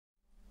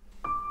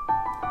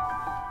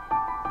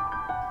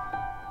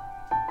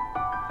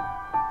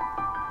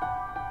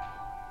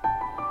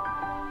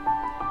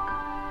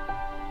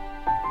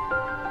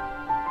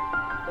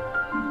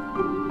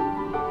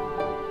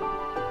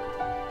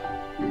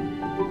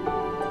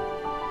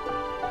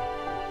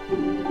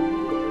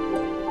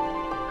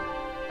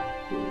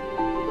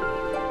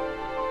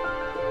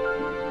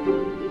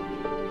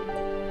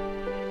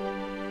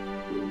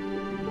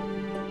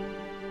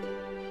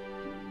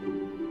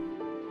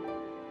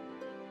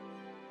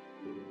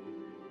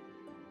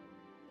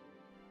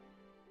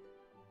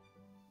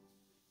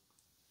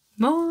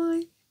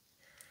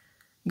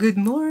Good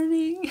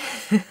morning!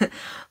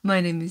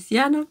 My name is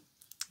Jana.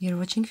 You're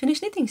watching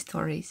Finnish Knitting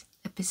Stories,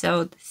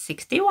 episode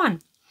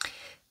 61.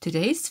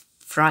 Today's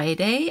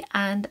Friday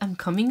and I'm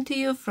coming to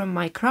you from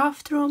my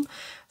craft room,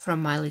 from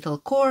my little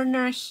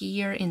corner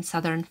here in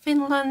southern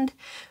Finland,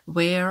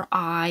 where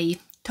I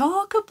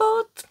talk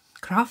about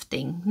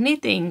crafting,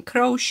 knitting,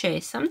 crochet,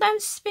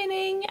 sometimes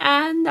spinning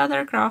and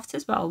other crafts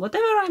as well,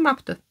 whatever I'm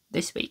up to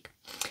this week.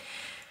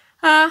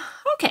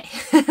 Okay,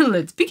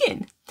 let's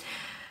begin.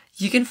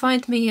 You can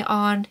find me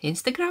on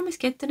Instagram as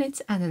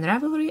Kettonits and on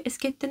Ravelry as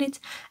Kettonits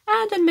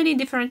and on many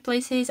different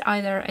places,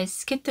 either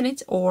as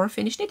Kettonits or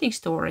Finnish Knitting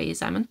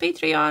Stories. I'm on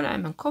Patreon,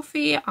 I'm on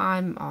Ko-fi,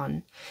 I'm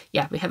on,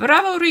 we have a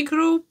Ravelry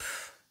group.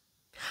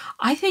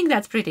 I think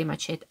that's pretty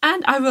much it.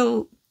 And I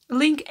will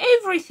link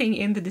everything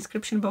in the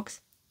description box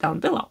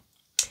down below.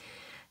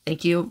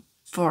 Thank you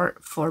for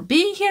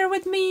being here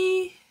with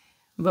me.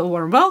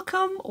 Or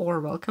welcome or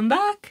welcome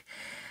back.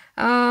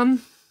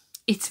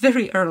 It's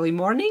very early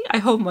morning. I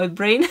hope my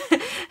brain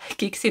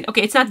kicks in.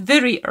 Okay, it's not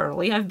very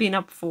early. I've been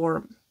up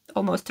for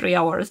almost 3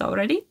 hours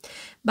already,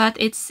 but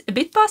it's a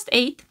bit past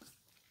 8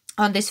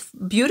 on this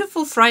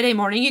beautiful Friday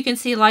morning. You can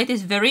see light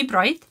is very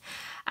bright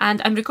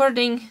and I'm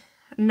recording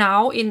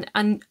now in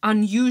an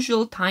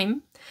unusual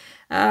time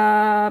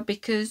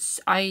because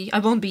I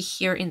won't be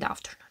here in the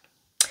afternoon.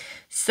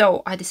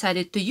 So I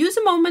decided to use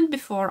a moment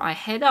before I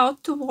head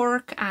out to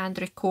work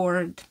and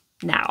record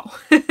now.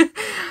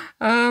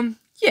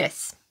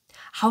 Yes.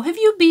 How have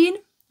you been?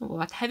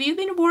 What have you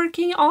been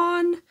working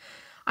on?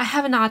 I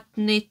have not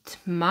knit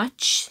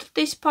much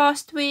this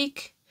past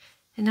week.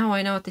 And now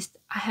I noticed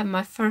I have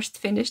my first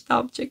finished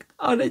object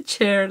on a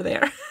chair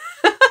there.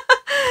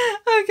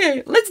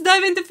 Okay, let's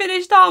dive into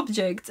finished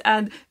objects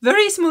and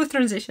very smooth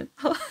transition.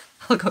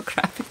 I'll go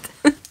grab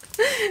it.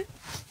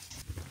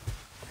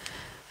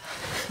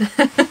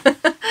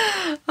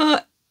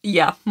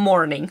 Yeah,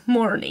 morning.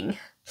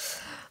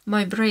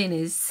 My brain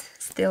is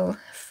still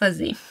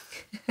fuzzy.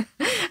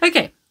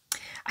 Okay,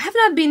 I have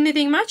not been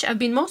knitting much. I've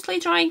been mostly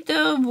trying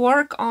to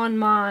work on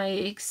my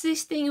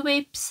existing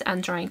whips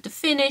and trying to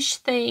finish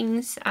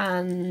things,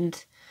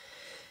 and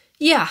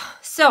yeah,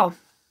 so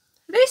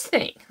this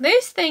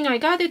thing I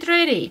got it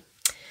ready.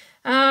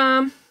 You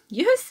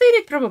have seen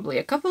it probably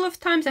a couple of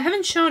times. I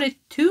haven't shown it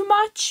too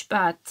much,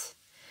 but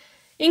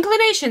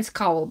Inclinations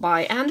Cowl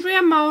by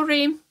Andrea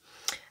Maury,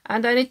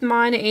 and I knit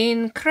mine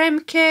in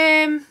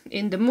Kremke,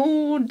 in the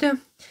Mood,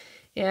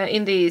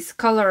 in these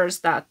colors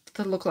that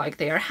look like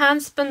they are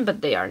handspun,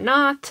 but they are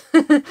not.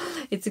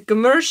 It's a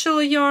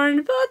commercial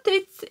yarn, but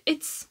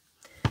it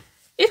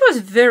was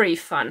a very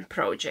fun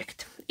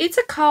project. It's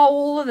a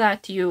cowl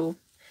that you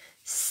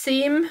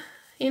seam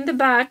in the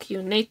back,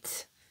 you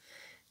knit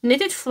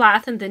it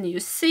flat, and then you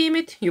seam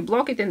it, you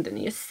block it, and then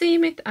you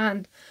seam it,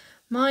 and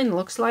mine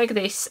looks like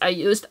this. I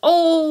used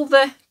all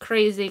the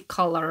crazy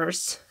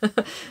colors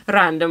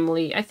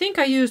randomly. I think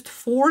I used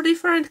 4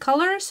 different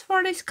colors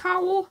for this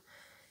cowl.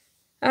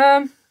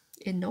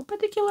 In no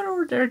particular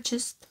order,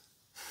 just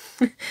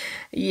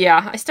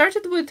yeah, I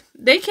started with,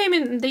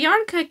 the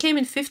yarn came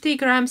in 50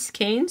 gram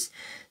skeins,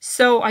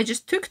 so I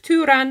just took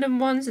 2 random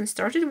ones and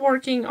started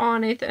working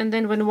on it, and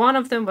then when one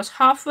of them was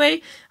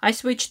halfway, I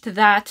switched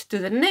that to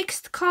the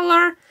next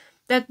color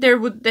that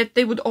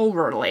they would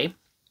overlay.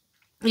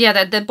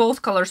 Yeah, that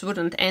both colors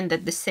wouldn't end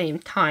at the same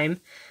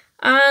time,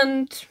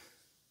 and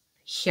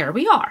here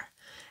we are.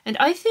 And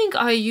I think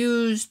I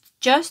used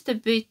just a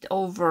bit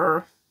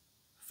over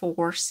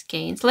 4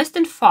 skeins, less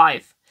than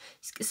 5.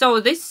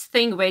 So this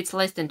thing weighs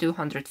less than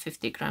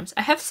 250 grams.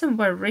 I have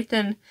somewhere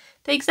written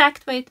the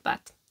exact weight,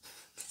 but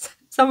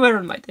somewhere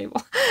on my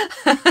table.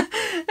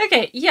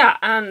 Okay, yeah,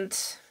 and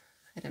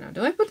I don't know,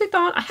 do I put it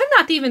on? I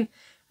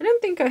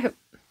don't think I have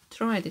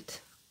tried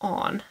it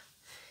on.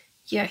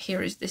 Yeah,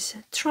 here is this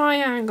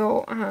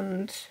triangle,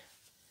 and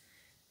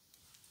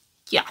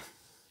yeah.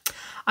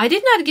 I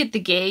did not get the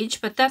gauge,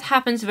 but that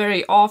happens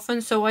very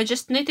often, so I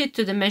just knit it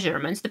to the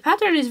measurements. The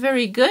pattern is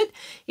very good.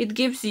 It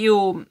gives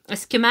you a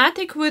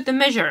schematic with the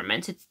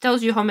measurements. It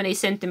tells you how many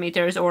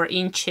centimeters or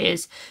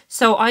inches.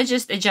 So I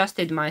just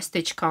adjusted my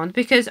stitch count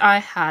because I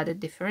had a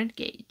different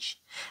gauge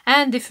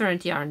and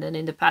different yarn than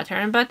in the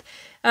pattern. But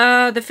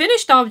the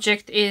finished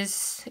object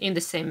is in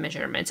the same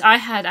measurements. I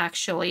had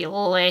actually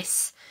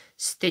less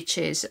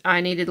stitches.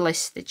 I needed less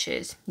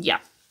stitches.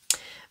 Yeah,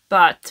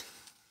 but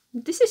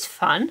this is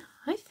fun.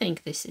 I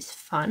think this is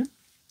fun.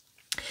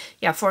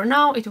 Yeah, for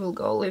now it will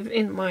go live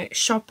in my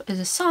shop as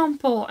a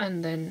sample,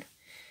 and then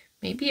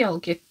maybe I'll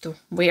get to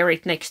wear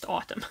it next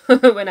autumn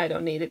when I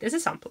don't need it as a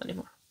sample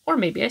anymore. Or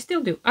maybe I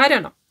still do. I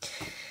don't know.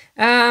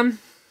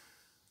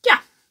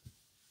 Yeah,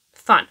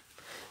 fun.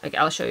 Like,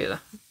 I'll show you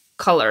the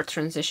color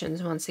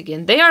transitions once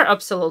again. They are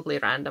absolutely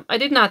random. I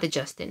did not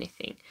adjust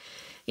anything.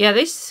 Yeah,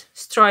 this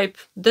stripe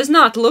does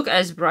not look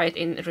as bright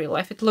in real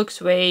life. It looks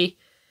way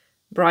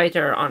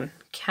brighter on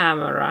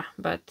camera,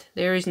 but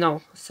there is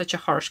no such a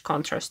harsh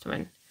contrast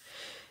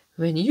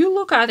when you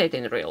look at it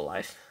in real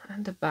life.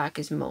 And the back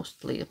is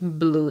mostly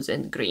blues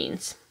and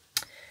greens.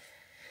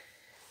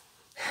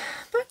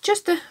 But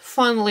just a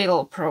fun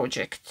little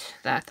project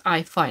that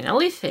I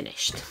finally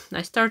finished.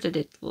 I started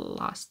it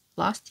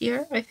last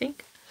year, I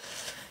think,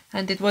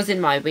 and it was in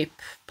my whip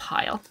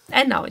pile,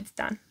 and now it's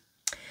done.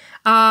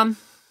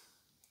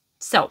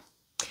 So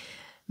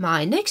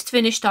my next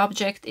finished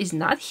object is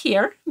not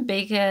here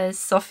because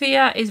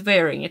Sophia is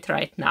wearing it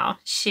right now.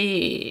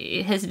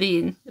 She has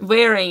been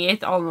wearing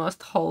it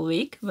almost whole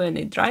week when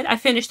it dried. I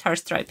finished her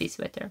stripy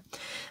sweater,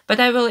 but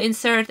I will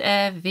insert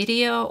a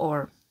video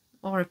or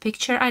a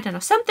picture. I don't know,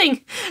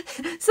 something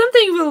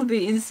will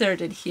be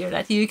inserted here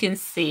that you can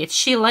see it.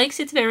 She likes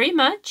it very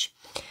much.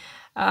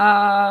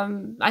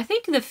 I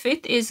think the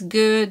fit is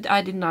good.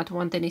 I did not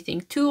want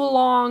anything too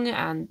long,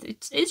 and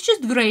it's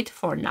just great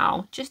for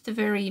now. Just a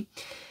very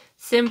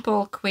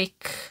simple,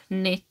 quick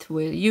knit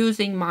with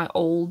using my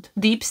old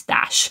deep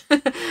stash,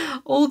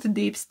 old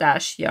deep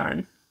stash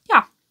yarn.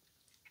 Yeah.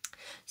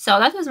 So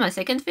that was my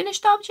second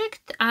finished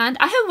object, and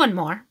I have one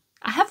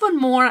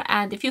more.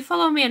 And if you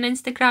follow me on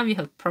Instagram, you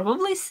have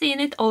probably seen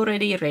it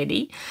already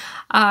ready.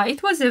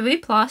 It was a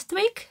whip last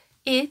week.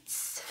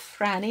 It's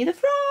Frannie the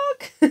Frog.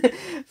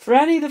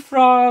 Frannie the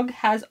Frog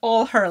has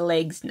all her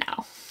legs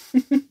now.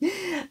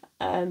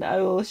 And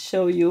I will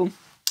show you.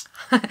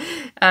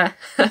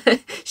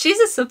 She's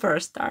a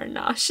superstar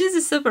now. She's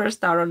a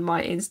superstar on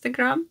my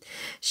Instagram.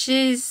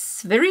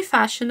 She's very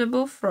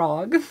fashionable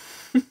frog.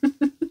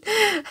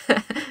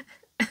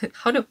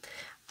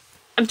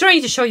 I'm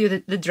trying to show you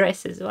the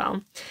dress as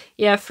well.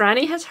 Yeah,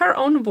 Frannie has her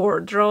own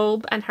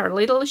wardrobe and her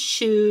little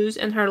shoes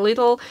and her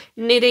little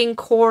knitting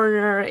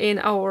corner in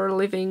our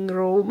living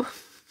room.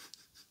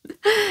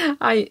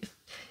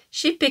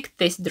 She picked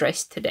this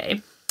dress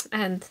today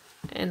and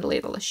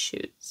little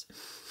shoes.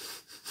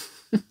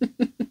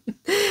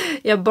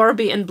 Yeah,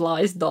 Barbie and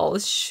Bly's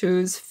doll's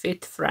shoes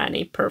fit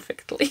Frannie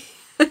perfectly.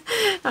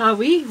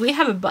 We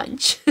have a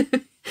bunch.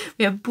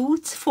 We have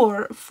boots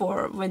for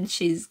when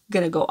she's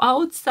gonna go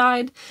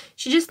outside.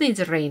 She just needs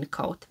a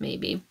raincoat,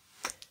 maybe.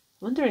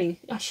 Wondering,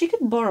 she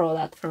could borrow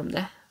that from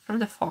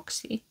the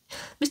Foxy.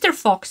 Mr.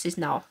 Fox is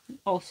now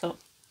also.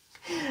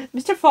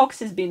 Mr. Fox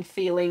has been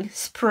feeling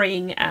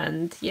spring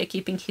and yeah,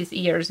 keeping his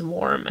ears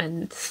warm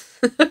and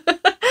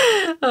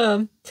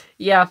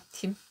yeah,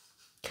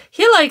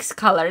 he likes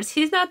colors.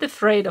 He's not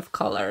afraid of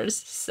colors,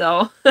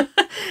 so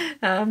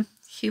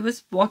he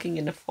was walking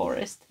in the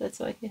forest. That's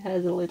why he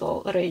has a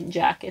little rain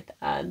jacket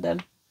and a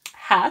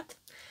hat.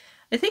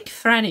 I think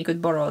Frannie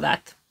could borrow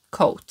that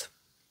coat.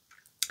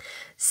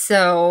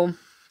 So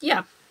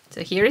yeah,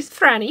 so here is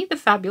Frannie the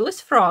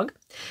Fabulous Frog.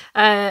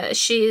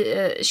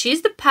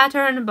 She's the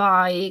pattern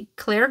by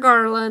Claire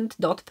Garland,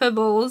 Dot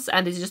Pebbles,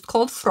 and it's just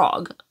called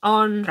Frog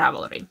on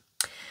Ravelry.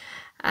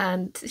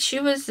 And she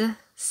was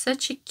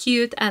such a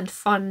cute and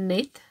fun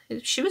knit.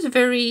 She was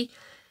very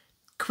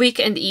quick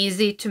and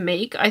easy to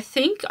make. I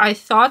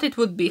thought it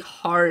would be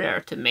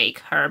harder to make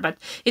her, but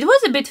it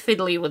was a bit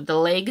fiddly with the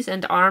legs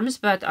and arms,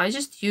 but I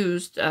just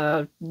used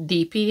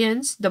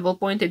DPNs, double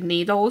pointed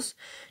needles,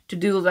 to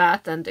do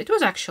that, and it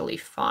was actually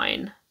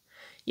fine.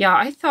 Yeah,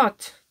 I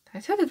thought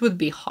it would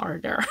be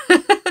harder.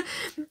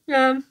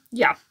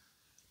 Yeah,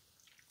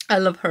 I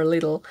love her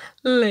little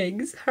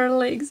legs. Her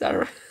legs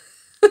are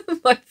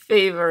my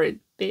favorite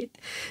bit.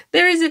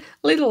 There is a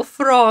little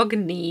frog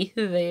knee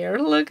there.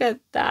 Look at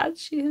that.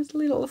 She has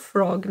little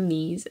frog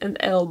knees and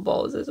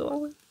elbows as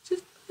well.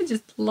 I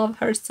just love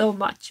her so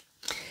much.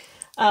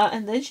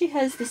 And then she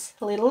has this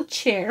little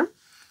chair.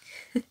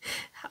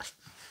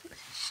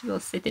 She will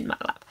sit in my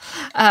lap.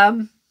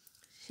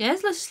 She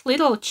has this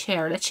little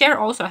chair. The chair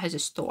also has a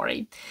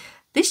story.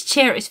 This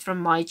chair is from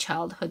my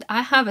childhood.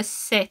 I have a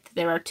set.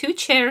 There are 2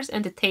 chairs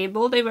and a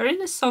table. They were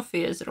in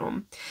Sophia's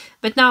room.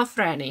 But now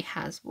Frannie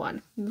has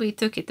one. We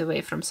took it away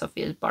from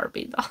Sophia's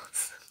Barbie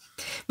dolls.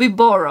 We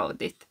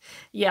borrowed it.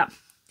 Yeah.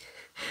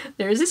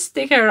 There is a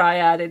sticker I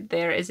added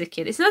there as a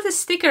kid. It's not a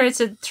sticker, it's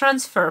a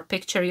transfer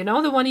picture. You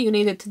know, the one you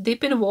needed to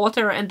dip in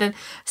water and then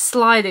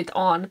slide it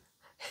on.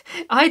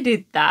 I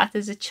did that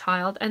as a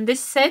child. And this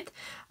set,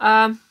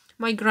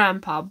 my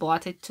grandpa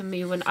bought it to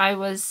me when I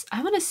was,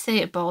 I want to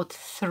say about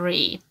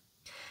 3.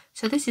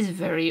 So this is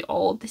very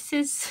old. This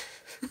is,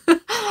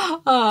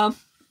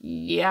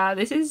 yeah,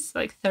 this is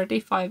like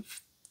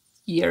 35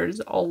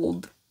 years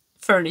old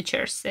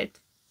furniture set.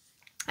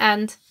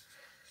 And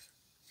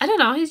I don't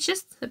know, it's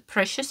just a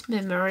precious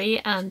memory.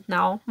 And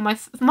now my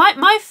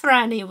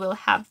Frannie will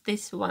have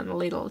this one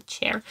little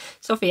chair.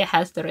 Sophia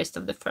has the rest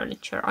of the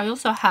furniture. I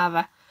also have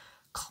a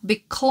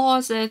big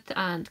closet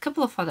and a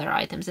couple of other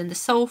items, and the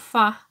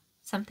sofa,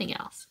 something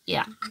else.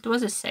 Yeah, it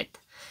was a set.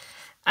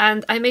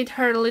 And I made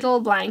her a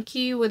little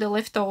blankie with the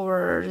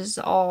leftovers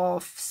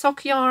of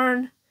sock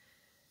yarn.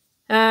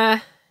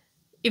 If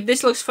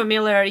this looks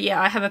familiar,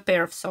 yeah, I have a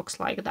pair of socks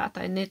like that.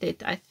 I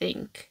knitted, I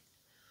think,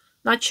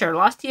 not sure,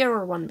 last year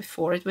or one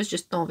before. It was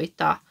just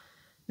Novita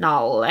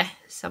Nalle.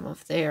 Some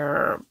of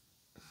their,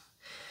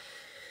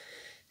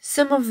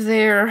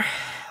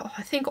 oh,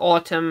 I think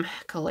autumn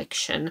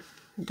collection.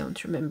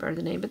 Don't remember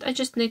the name, but I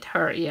just knit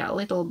her, yeah, a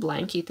little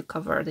blankie to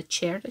cover the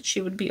chair, that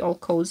she would be all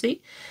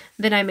cozy.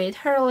 Then I made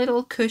her a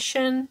little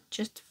cushion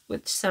just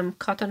with some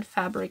cotton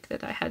fabric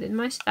that I had in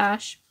my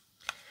stash.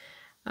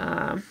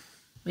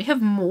 We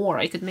have more.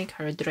 I could make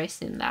her a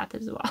dress in that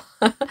as well.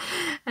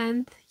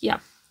 And yeah,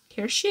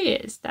 here she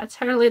is. That's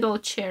her little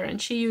chair,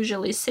 and she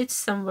usually sits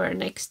somewhere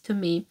next to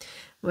me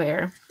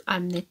where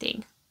I'm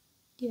knitting.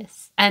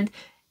 Yes, and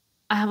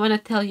I want to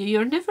tell you,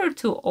 you're never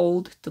too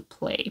old to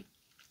play.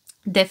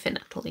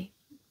 Definitely.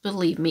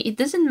 Believe me, it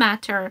doesn't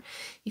matter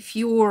if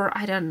you're,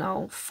 I don't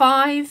know,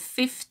 5,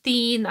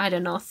 15, I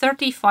don't know,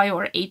 35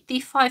 or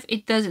 85.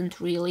 It doesn't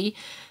really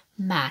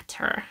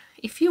matter.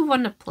 If you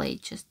want to play,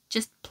 just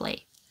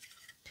play.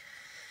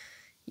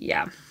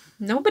 Yeah,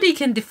 nobody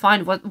can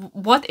define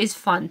what is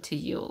fun to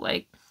you.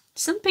 Like,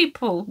 some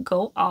people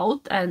go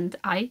out and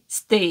I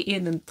stay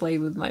in and play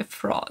with my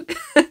frog.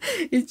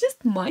 It's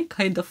just my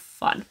kind of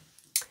fun.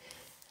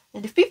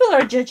 And if people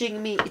are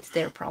judging me, it's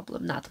their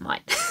problem, not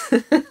mine.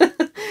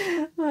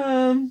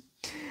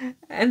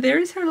 And there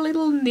is her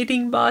little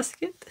knitting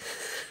basket.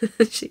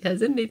 She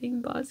has a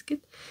knitting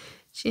basket.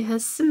 She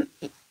has some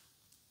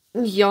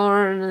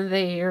yarn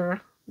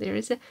there. There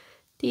is a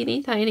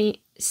teeny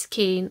tiny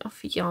skein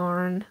of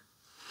yarn.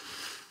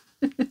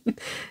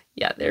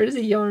 Yeah, there is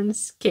a yarn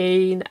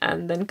skein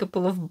and then a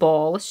couple of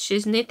balls.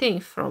 She's knitting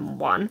from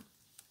one.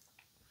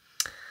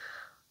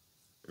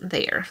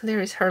 There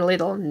is her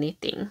little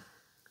knitting.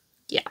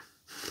 Yeah.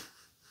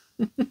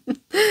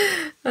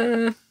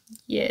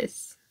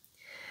 Yes.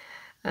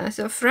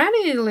 So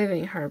Frannie is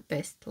living her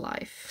best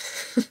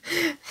life.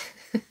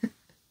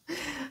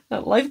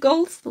 Life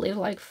goals: live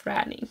like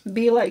Frannie,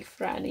 be like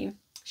Frannie.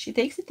 She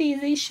takes it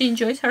easy. She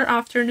enjoys her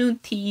afternoon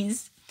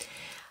teas.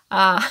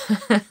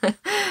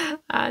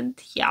 And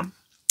yeah,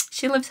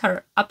 she lives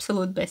her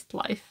absolute best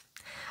life.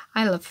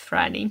 I love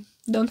Frannie.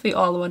 Don't we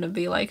all want to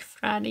be like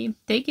Frannie?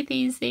 Take it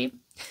easy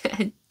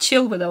and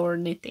chill with our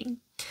knitting.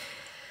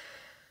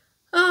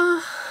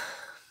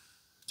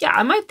 Yeah,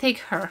 I might take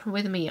her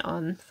with me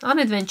on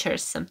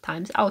adventures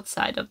sometimes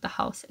outside of the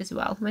house as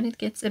well, when it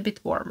gets a bit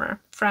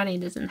warmer.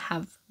 Frannie doesn't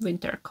have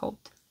winter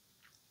coat.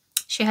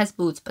 She has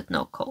boots, but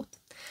no coat.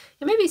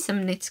 Yeah, maybe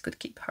some knits could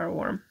keep her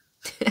warm.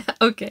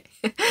 Okay,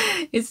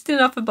 it's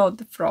enough about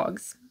the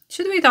frogs.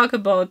 Should we talk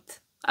about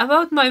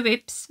my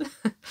whips?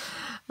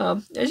 I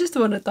just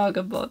want to talk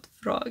about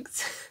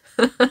frogs.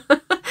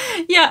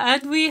 Yeah,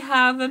 and we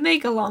have a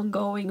make-along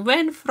going.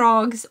 When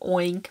frogs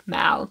oink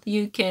mouth,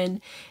 you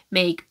can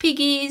make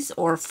piggies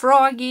or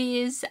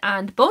froggies,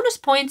 and bonus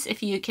points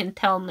if you can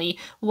tell me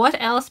what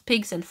else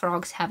pigs and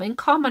frogs have in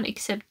common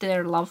except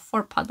their love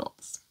for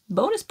puddles.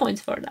 Bonus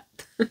points for that.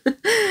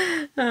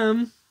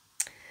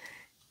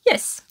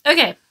 Yes,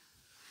 okay.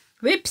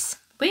 Whips.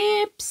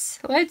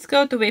 Let's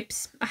go to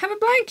whips. I have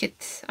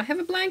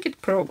a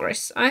blanket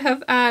progress. I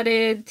have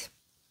added,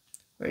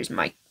 where's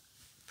my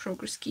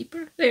progress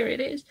keeper? There it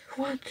is.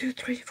 1, 2,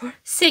 3, 4,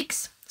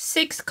 6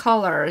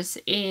 colors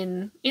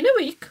in a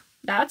week.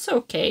 That's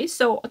okay.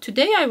 So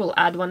today I will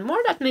add one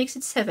more. That makes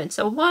it 7.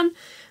 So one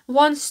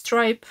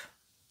stripe,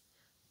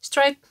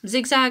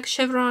 zigzag,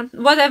 chevron,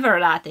 whatever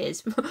that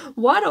is.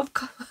 one of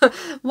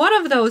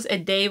those a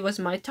day was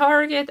my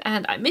target,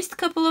 and I missed a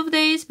couple of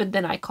days, but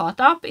then I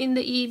caught up in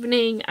the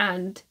evening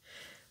and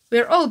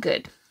we're all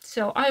good.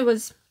 So I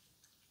was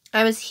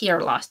here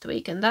last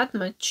week, and that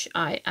much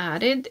I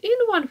added in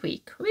 1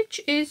 week, which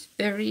is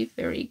very,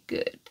 very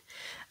good.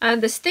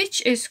 And the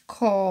stitch is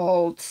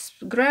called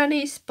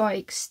Granny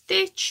Spike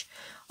Stitch.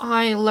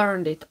 I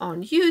learned it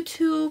on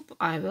YouTube.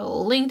 I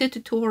will link the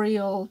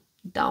tutorial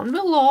down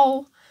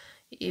below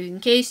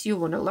in case you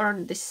want to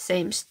learn this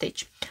same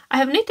stitch. I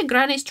have knit a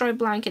granny stripe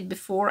blanket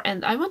before,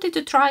 and I wanted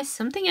to try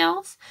something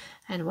else,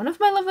 and one of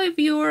my lovely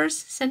viewers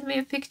sent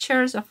me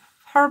pictures of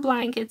her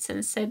blankets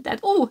and said that,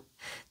 oh,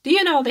 do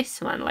you know this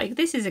one? Like,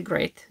 this is a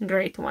great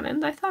one.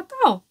 And I thought,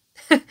 oh,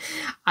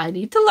 I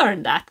need to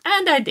learn that,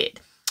 and I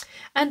did.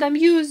 And I'm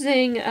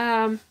using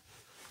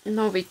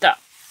Novita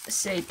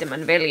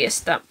 7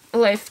 veljestä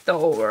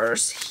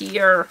leftovers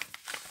here.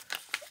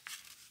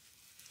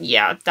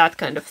 Yeah, that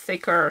kind of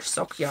thicker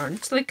sock yarn.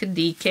 It's like a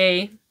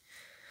DK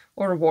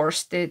or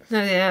worsted,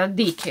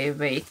 DK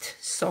weight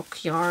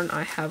sock yarn.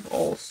 I have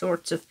all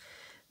sorts of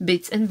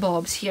bits and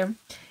bobs here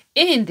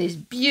in this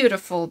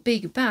beautiful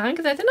big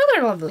bag that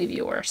another lovely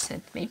viewer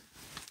sent me.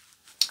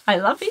 I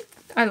love it.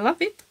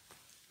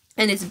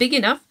 And it's big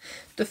enough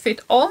to fit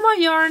all my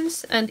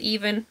yarns and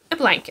even a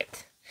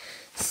blanket.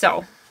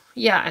 So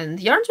yeah, and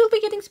yarns will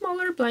be getting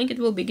smaller, blanket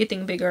will be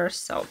getting bigger,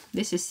 so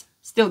this is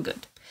still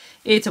good.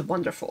 It's a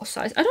wonderful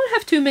size. I don't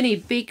have too many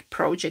big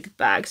project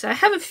bags. I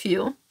have a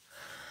few,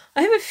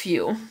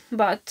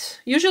 but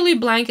usually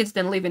blankets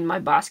then live in my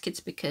baskets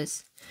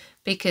because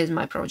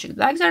my project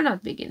bags are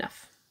not big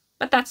enough.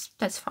 But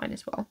that's fine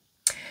as well.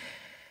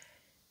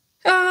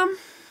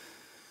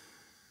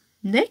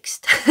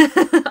 Next,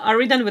 are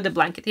we done with the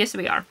blanket? Yes,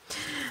 we are.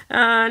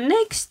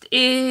 Next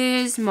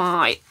is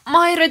my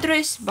Myra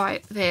dress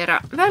by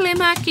Veera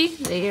Välimäki.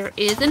 There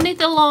is a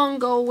knit along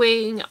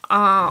going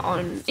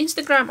on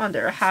Instagram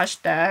under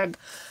hashtag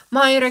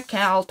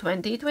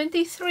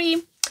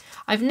MyraCal2023.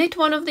 I've knit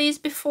one of these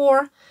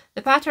before.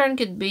 The pattern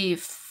could be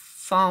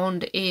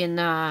found in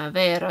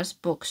Vera's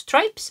book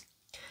Stripes.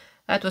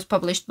 That was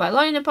published by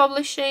Line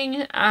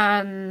Publishing,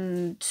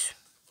 and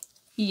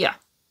yeah,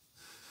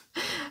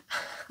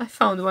 I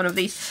found one of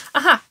these.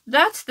 Aha,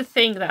 that's the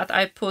thing that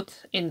I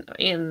put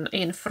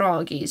in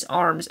Froggy's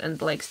arms and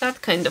legs.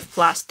 That kind of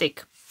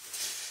plastic.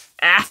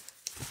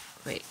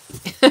 Wait.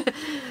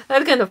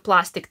 That kind of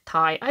plastic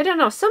tie. I don't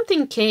know,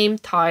 something came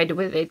tied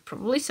with it,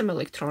 probably some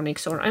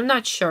electronics, or I'm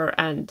not sure,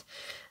 and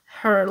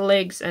her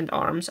legs and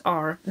arms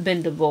are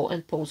bendable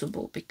and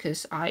posable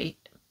because I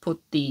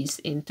put these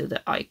into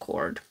the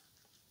I-cord.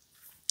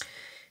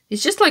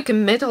 It's just like a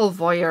metal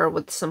wire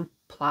with some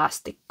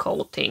plastic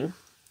coating.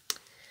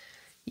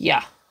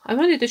 Yeah, I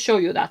wanted to show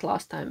you that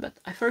last time, but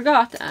I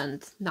forgot,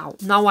 and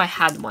now I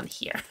had one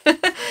here.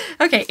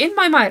 Okay, in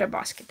my Myra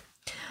basket.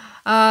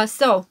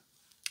 So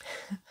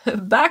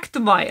back to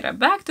Myra,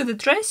 back to the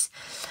dress.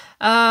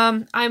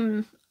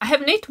 I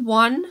have knit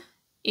one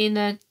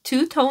in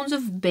 2 tones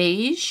of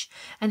beige,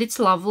 and it's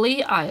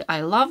lovely.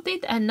 I loved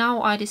it, and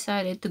now I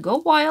decided to go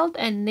wild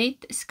and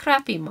knit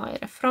Scrappy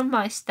Myra from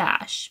my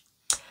stash.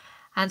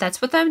 And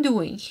that's what I'm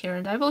doing here,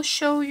 and I will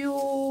show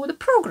you the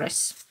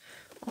progress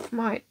of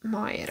my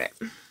Myra.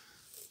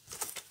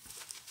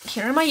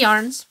 Here are my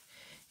yarns.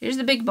 Here's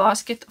the big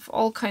basket of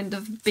all kind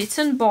of bits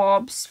and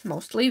bobs,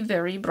 mostly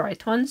very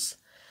bright ones.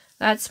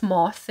 That's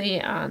Mothy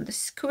and the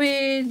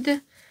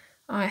squid.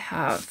 I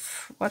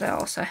have, what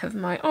else? I have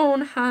my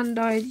own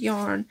hand-dyed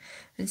yarn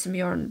and some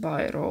yarn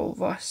by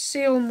Rova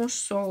Silmo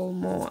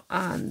Solmo,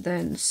 and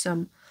then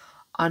some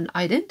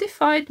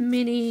unidentified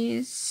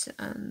minis,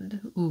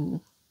 and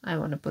ooh, I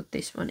want to put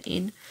this one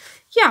in.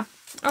 Yeah,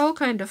 all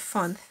kind of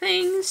fun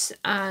things.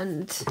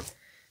 And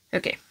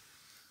okay,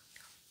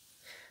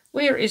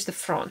 where is the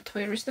front?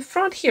 Where is the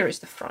front? Here is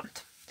the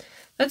front.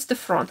 That's the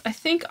front. I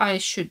think I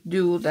should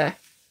do the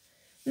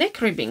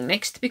neck ribbing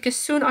next, because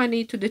soon I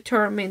need to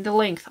determine the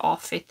length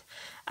of it.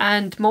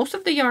 And most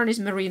of the yarn is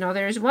merino.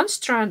 There is one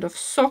strand of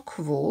sock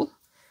wool,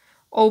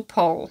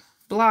 opal,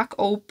 black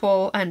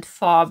opal and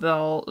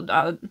fable,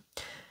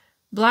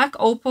 black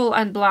opal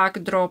and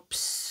black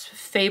drops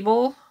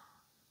fable,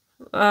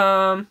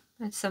 and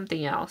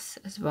something else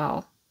as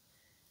well.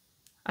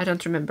 I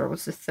don't remember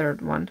what's the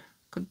third one.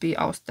 Could be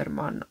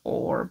Austerman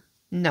or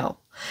no.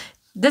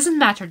 Doesn't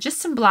matter, just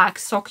some black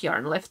sock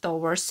yarn left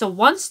over. So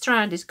one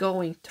strand is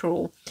going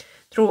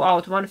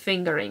throughout one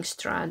fingering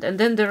strand, and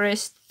then the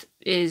rest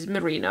is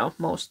merino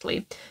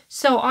mostly.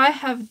 So I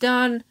have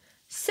done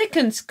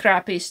 2nd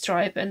scrappy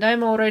stripe, and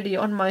I'm already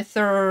on my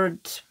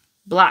 3rd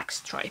black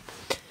stripe.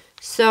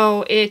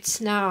 So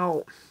it's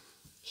now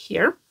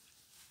here.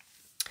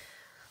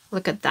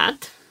 Look at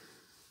that.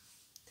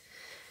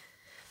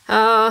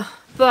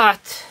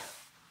 But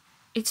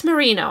it's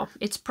merino.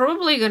 It's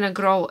probably gonna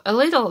grow a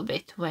little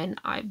bit when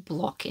I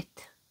block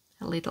it.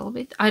 A little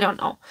bit. I don't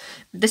know.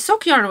 The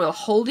sock yarn will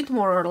hold it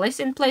more or less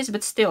in place,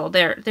 but still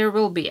there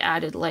will be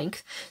added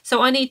length.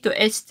 So I need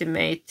to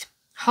estimate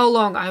how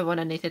long I want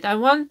to knit it. I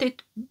want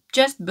it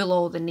just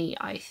below the knee,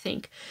 I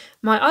think.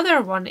 My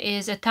other one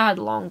is a tad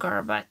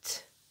longer,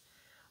 but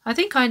I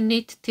think I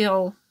knit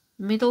till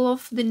middle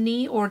of the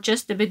knee or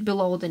just a bit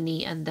below the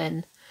knee, and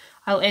then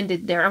I'll end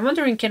it there. I'm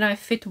wondering, can I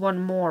fit one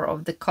more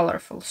of the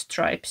colorful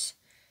stripes?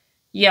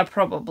 Yeah,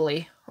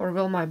 probably. Or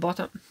will my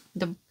bottom,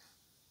 the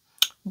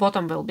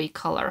bottom will be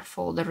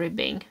colorful, the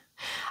ribbing.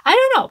 I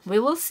don't know. We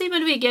will see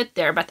when we get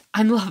there, but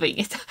I'm loving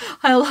it.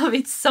 I love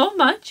it so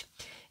much.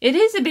 It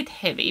is a bit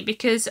heavy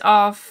because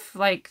of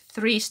like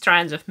 3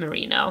 strands of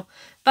merino,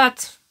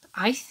 but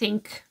I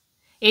think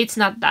it's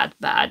not that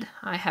bad.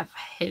 I have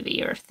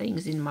heavier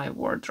things in my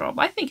wardrobe.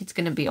 I think it's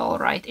gonna be all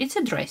right. It's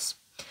a dress.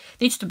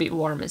 Needs to be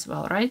warm as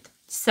well, right?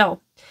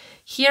 So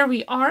here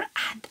we are,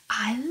 and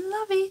I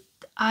love it.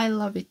 I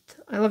love it.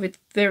 I love it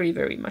very,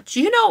 very much.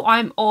 You know,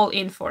 I'm all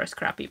in for a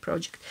scrappy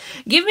project.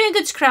 Give me a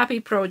good scrappy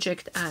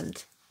project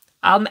and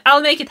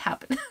I'll make it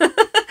happen.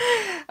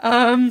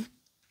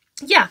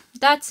 Yeah,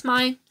 that's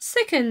my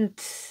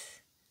 2nd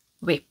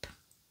whip.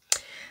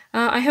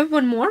 I have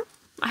one more.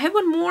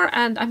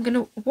 And I'm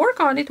gonna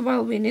work on it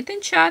while we knit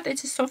and chat.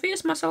 It's a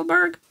Sophia's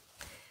Musselburgh.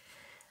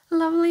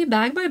 Lovely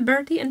bag by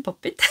Bertie and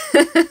Puppet.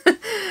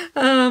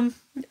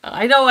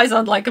 I know I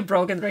sound like a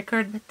broken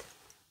record, but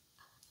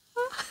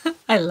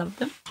I love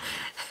them.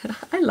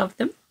 I love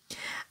them.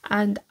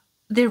 And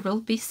there will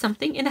be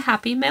something in a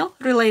happy mail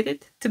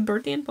related to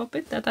Bertie and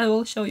Puppet that I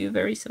will show you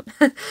very soon.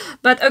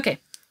 But okay.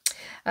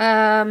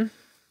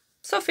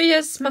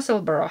 Sophia's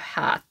Musselburgh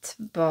hat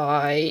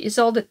by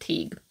Isolde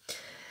Teague.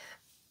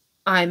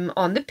 I'm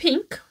on the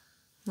pink.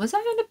 Was I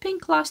on the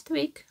pink last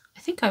week?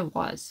 I think I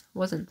was,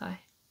 wasn't I?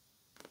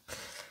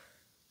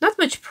 Not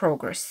much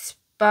progress,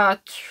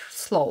 but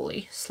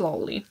slowly.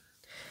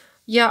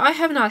 Yeah, I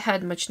have not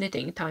had much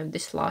knitting time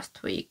this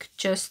last week.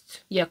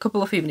 Just, yeah, a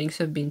couple of evenings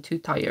have been too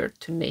tired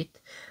to knit.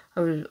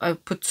 I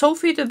put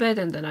Sophie to bed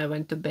and then I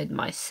went to bed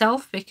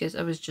myself because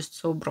I was just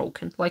so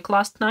broken. Like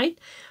last night,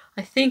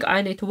 I think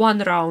I knit 1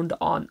 round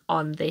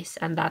on this,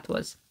 and that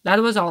was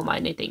all my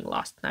knitting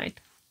last night.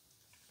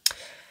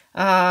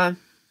 Yeah,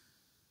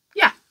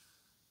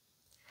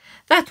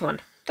 that one.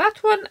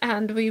 that one,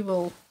 and we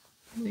will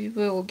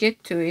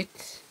get to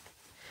it.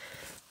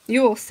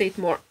 You will see it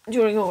more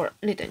during our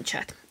knit and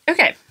chat.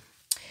 Okay.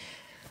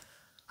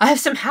 I have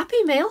some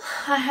happy mail.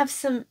 I have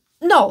some...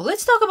 No,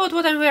 let's talk about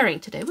what I'm wearing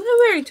today. What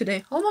I'm wearing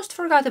today. Almost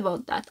forgot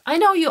about that. I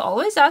know you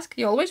always ask.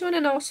 You always want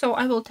to know, so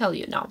I will tell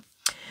you now.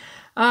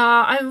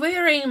 I'm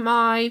wearing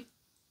my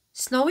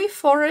Snowy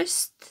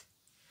Forest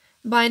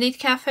by Knit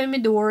Cafe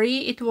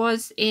Midori. It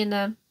was in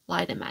a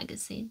Lina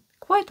magazine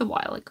quite a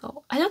while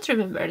ago. I don't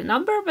remember the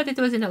number, but it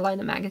was in a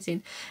Lina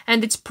magazine.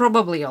 And it's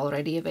probably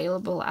already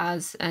available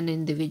as an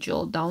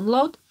individual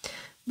download.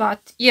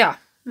 But yeah,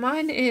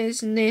 mine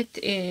is knit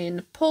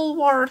in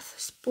Polwarth,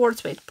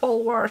 sports weight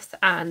Polwarth,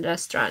 and a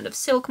strand of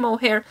silk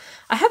mohair.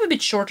 I have a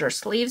bit shorter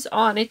sleeves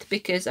on it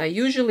because I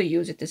usually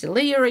use it as a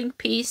layering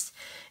piece,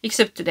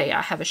 except today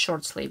I have a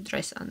short sleeve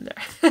dress under.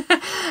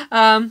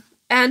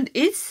 And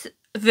it's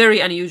a very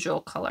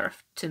unusual color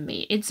to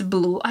me. It's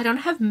blue. I don't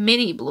have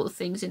many blue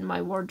things in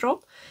my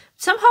wardrobe.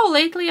 Somehow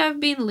lately I've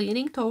been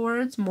leaning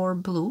towards more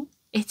blue.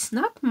 It's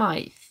not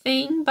my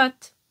thing,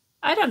 but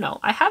I don't know.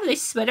 I have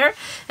this sweater,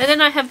 and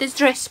then I have this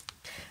dress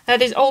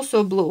that is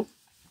also blue.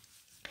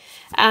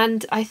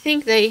 And I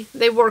think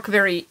they work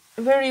very,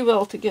 very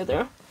well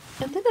together.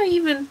 And then I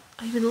even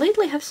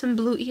lately have some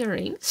blue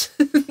earrings.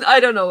 I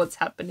don't know what's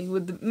happening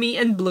with me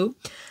and blue.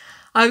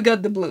 I've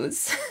got the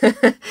blues.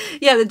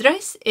 Yeah, the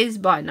dress is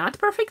by Not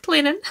Perfect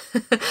Linen.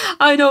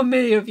 I know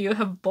many of you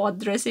have bought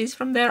dresses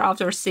from there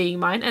after seeing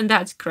mine, and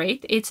that's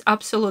great. It's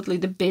absolutely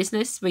the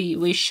business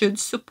we should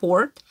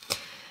support.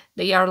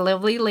 They are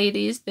lovely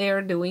ladies.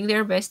 They're doing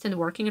their best and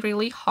working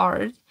really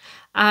hard.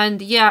 And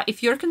yeah,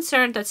 if you're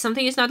concerned that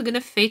something is not going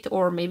to fit,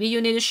 or maybe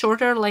you need a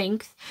shorter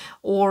length,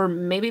 or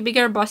maybe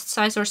bigger bust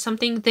size or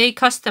something, they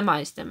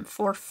customize them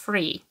for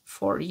free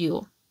for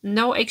you.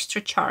 No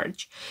extra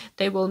charge.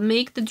 They will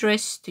make the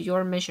dress to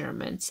your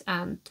measurements,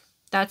 and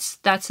that's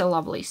a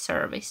lovely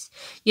service.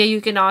 Yeah,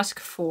 you can ask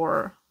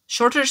for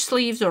shorter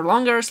sleeves or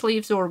longer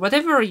sleeves or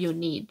whatever you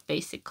need,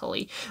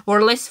 basically,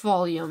 or less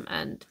volume,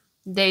 and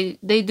they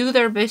do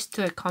their best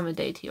to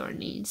accommodate your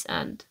needs,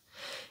 and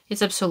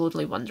it's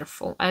absolutely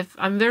wonderful.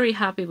 I'm very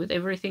happy with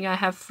everything I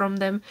have from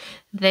them.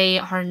 They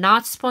are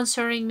not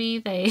sponsoring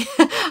me.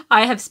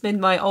 I have spent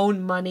my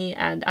own money,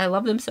 and I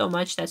love them so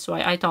much. That's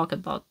why I talk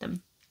about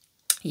them.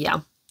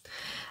 Yeah.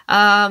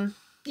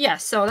 Yeah,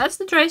 so that's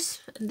the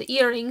dress. The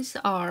earrings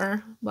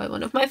are by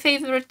one of my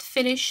favorite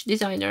Finnish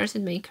designers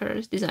and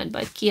makers, designed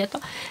by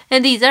Kieto.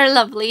 And these are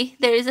lovely.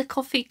 There is a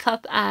coffee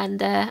cup and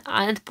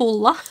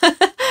pulla.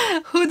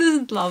 Who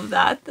doesn't love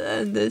that?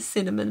 And the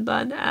cinnamon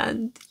bun.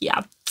 And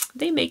yeah,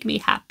 they make me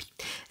happy.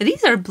 And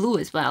these are blue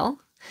as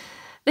well.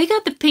 They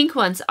got the pink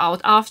ones out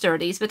after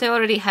these, but I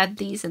already had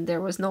these, and there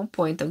was no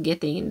point of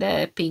getting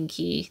the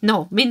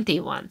minty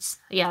ones.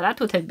 Yeah, that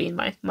would have been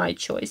my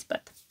choice,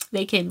 but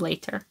they came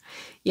later.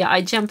 Yeah,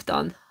 I jumped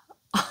on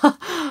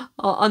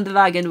on the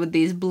wagon with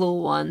these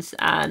blue ones,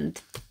 and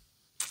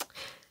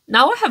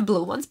now I have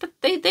blue ones, but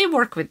they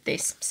work with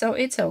this, so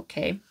it's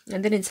okay.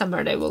 And then in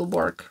summer they will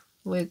work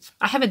with...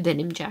 I have a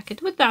denim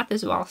jacket with that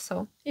as well,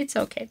 so it's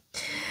okay.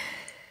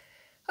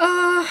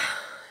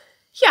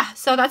 Yeah,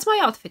 so that's my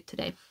outfit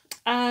today.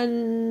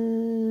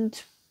 And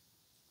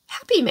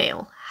happy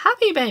mail.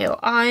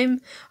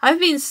 I've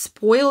been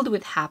spoiled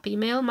with happy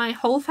mail. My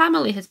whole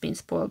family has been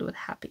spoiled with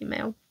happy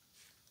mail.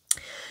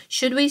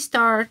 Should we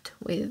start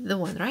with the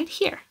one right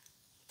here?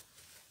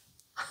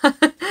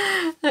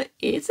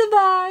 It's a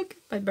bag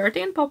by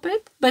Bertie and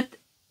Poppet, but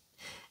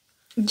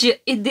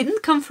it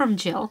didn't come from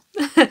Jill.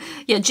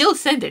 Yeah, Jill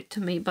sent it to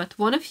me, but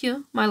one of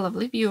you, my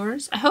lovely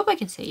viewers, I hope I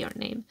can say your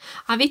name,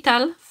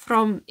 Avital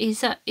from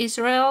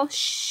Israel,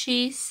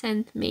 she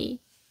sent me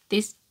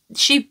this.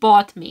 She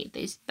bought me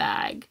this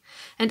bag,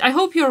 and I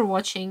hope you're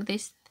watching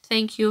this.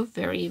 Thank you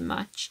very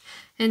much.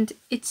 And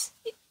it's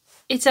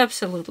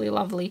absolutely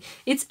lovely.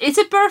 It's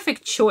a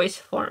perfect choice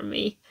for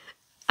me.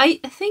 I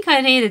think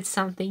I needed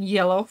something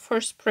yellow for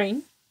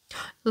spring.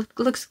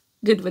 Looks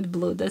good with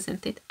blue,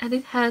 doesn't it? And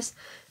it has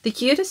the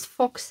cutest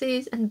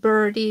foxes and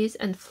birdies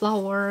and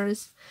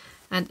flowers.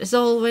 And as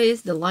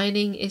always, the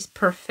lining is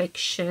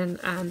perfection.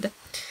 And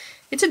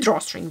it's a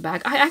drawstring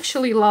bag. I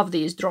actually love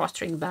these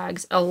drawstring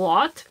bags a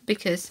lot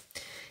because,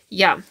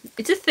 yeah,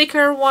 it's a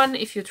thicker one.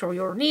 If you throw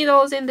your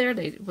needles in there,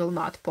 they will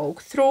not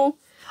poke through.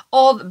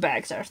 All the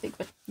bags are thick,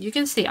 but you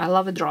can see I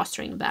love a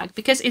drawstring bag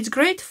because it's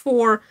great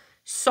for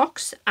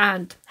socks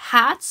and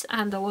hats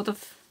and a lot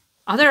of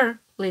other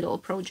little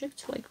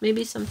projects, like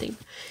maybe something,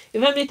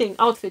 if I'm knitting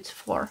outfits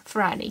for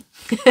Frannie.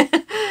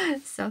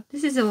 So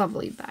this is a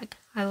lovely bag.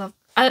 I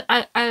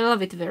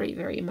love it very,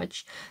 very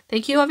much.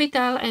 Thank you,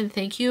 Avital, and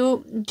thank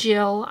you,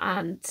 Jill,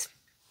 and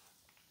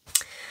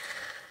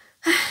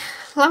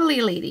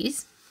lovely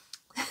ladies.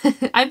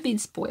 I've been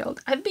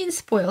spoiled. I've been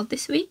spoiled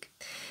this week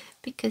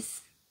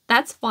because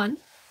that's one.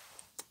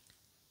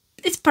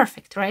 It's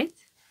perfect, right?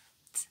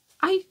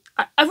 I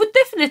would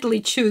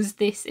definitely choose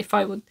this if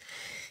I would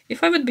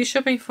be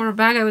shopping for a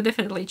bag. I would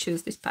definitely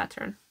choose this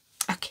pattern.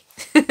 Okay,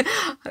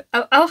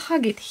 I'll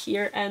hug it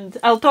here and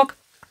I'll talk.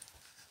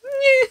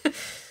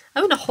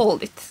 I'm gonna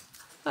hold it.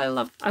 I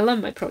love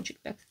my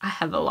project bags. I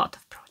have a lot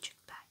of project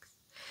bags,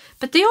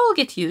 but they all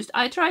get used.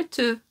 I try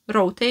to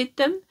rotate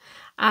them,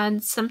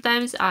 and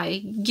sometimes I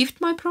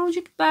gift my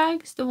project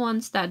bags, the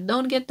ones that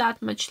don't get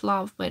that much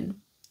love,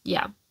 when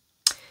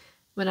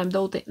I'm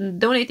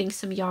donating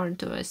some yarn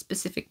to a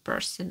specific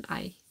person.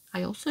 I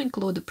also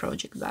include a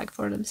project bag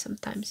for them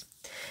sometimes.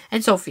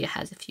 And Sophia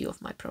has a few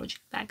of my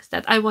project bags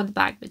that I want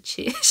back, but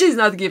she's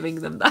not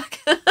giving them back.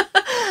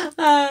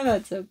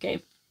 That's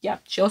okay. Yeah,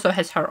 she also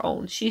has her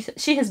own. She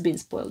has been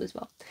spoiled as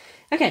well.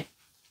 Okay,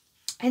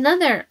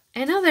 another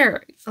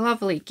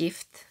lovely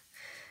gift.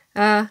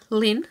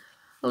 Lynn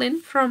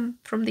from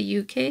the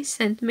UK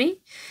sent me.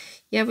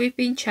 Yeah, we've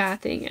been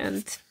chatting,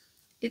 and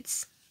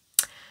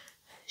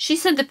she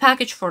sent a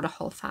package for the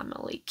whole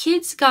family.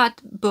 Kids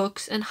got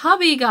books, and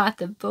hubby got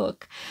a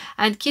book,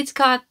 and kids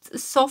got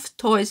soft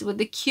toys with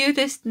the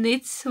cutest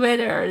knit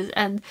sweaters,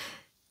 and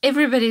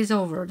everybody's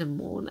over the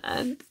moon.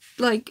 And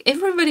like,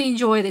 everybody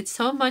enjoyed it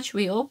so much.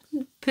 We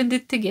opened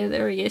it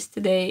together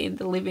yesterday in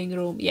the living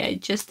room. Yeah,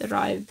 it just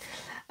arrived.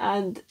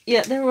 And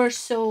yeah, there were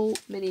so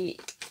many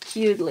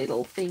cute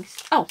little things.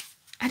 Oh,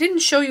 I didn't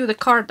show you the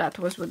card that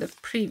was with the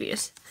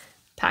previous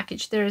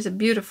package. There is a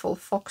beautiful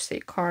foxy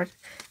card.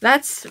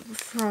 That's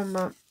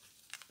from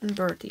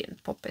Bertie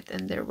and Poppet,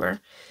 and there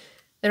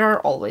are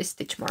always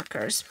stitch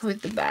markers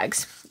with the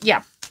bags.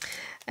 Yeah,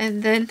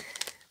 and then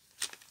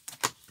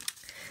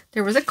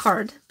there was a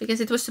card,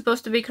 because it was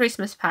supposed to be a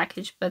Christmas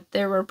package, but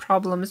there were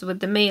problems with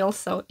the mail,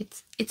 so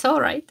it's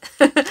all right.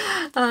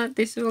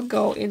 This will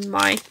go in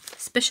my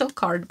special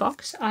card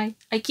box. I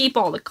keep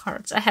all the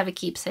cards. I have a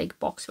keepsake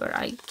box where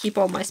I keep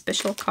all my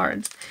special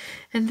cards.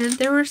 And then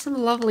there were some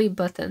lovely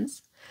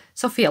buttons.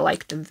 Sophia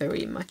liked them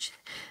very much.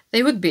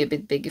 They would be a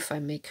bit big if I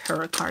make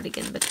her a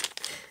cardigan,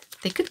 but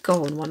they could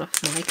go on one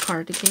of my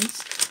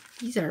cardigans.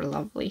 These are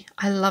lovely.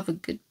 I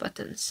love good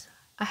buttons.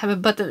 I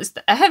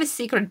have a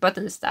secret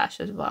button stash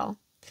as well.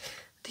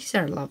 These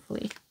are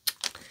lovely.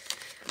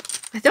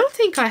 I don't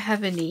think I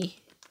have any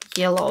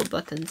yellow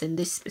buttons in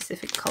this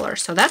specific color,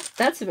 so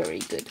that's very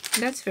good.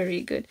 That's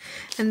very good.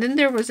 And then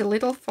there was a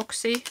little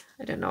foxy.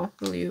 I don't know.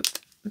 Will you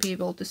be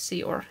able to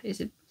see, or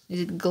is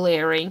it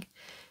glaring?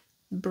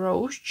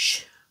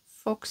 Brooch,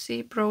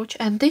 foxy brooch.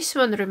 And this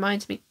one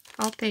reminds me.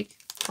 I'll take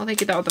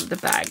it out of the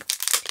bag.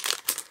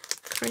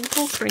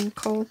 Crinkle,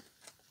 crinkle.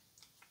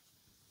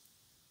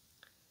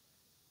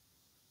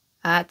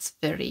 That's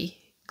very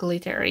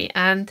glittery,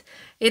 and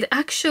it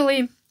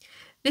actually,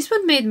 this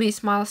one made me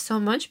smile so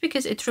much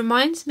because it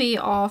reminds me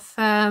of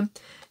a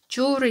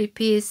jewelry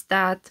piece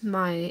that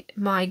my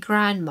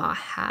grandma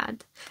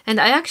had, and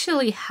I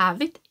actually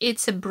have it.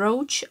 It's a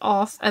brooch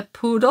of a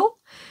poodle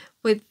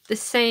with the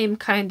same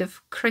kind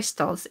of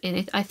crystals in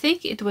it. I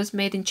think it was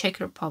made in Czech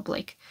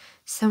Republic,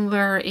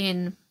 somewhere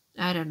in,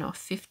 I don't know,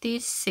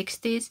 50s,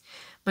 60s.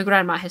 My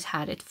grandma has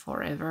had it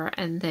forever,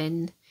 and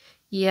then,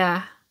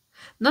 yeah,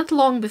 not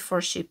long before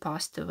she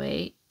passed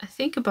away, I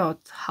think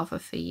about half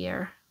of a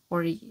year,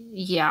 or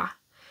yeah,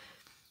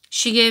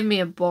 she gave me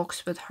a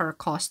box with her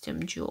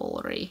costume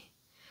jewelry,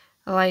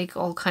 like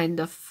all kind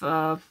of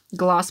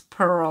glass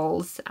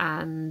pearls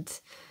and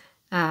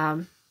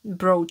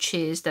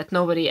brooches that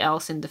nobody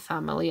else in the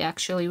family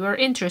actually were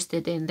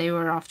interested in. They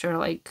were after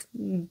like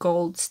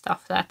gold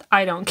stuff that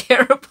I don't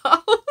care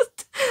about.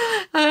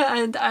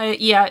 And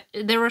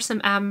there were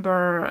some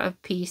amber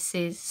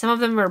pieces. Some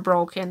of them were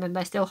broken, and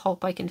I still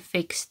hope I can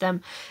fix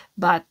them.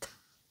 But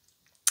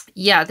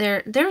yeah,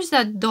 there's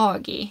that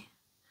doggy.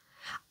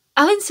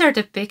 I'll insert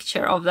a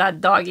picture of that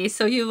doggy,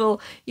 so you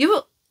will.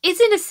 It's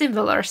in a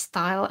similar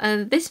style,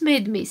 and this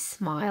made me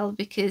smile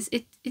because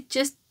it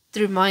just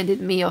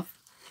reminded me of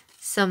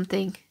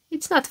something.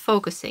 It's not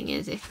focusing,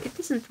 is it? It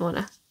doesn't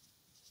wanna.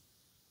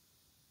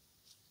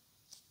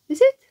 Is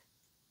it?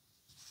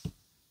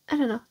 I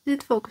don't know. Is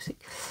it focusing?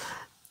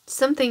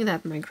 Something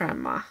that my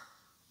grandma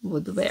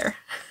would wear.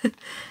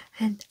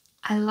 And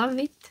I love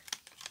it.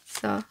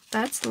 So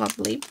that's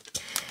lovely.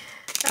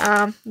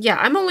 Yeah,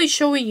 I'm only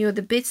showing you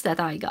the bits that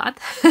I got.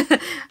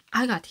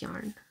 I got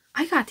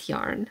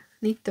yarn.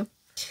 Need to.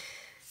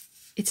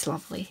 It's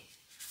lovely.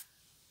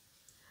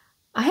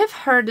 I have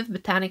heard of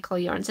botanical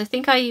yarns. I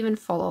think I even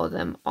follow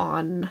them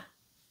on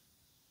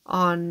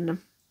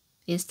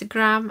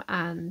Instagram,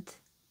 and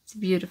it's a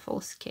beautiful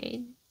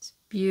skein. It's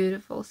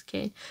beautiful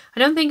skein. I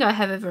don't think I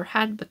have ever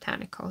had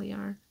botanical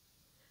yarn.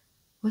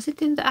 Was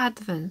it in the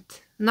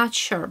Advent? Not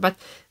sure, but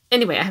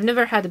anyway, I have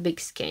never had a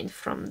big skein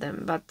from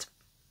them. But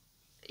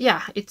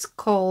yeah, it's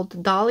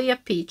called Dahlia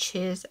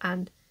Peaches,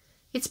 and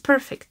it's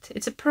perfect.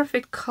 It's a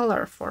perfect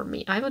color for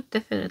me. I would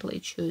definitely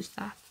choose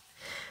that.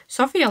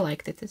 Sophia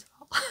liked it as well.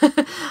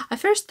 I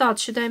first thought,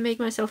 should I make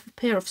myself a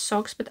pair of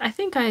socks? But I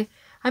think I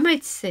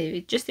might save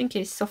it just in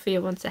case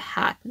Sophia wants a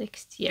hat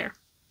next year.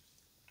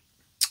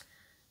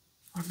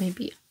 Or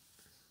maybe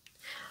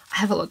I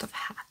have a lot of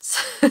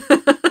hats.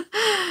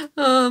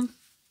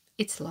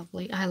 It's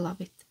lovely. I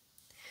love it.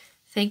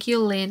 Thank you,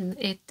 Lynn.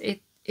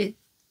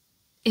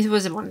 it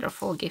was a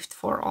wonderful gift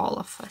for all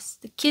of us.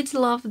 The kids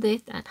loved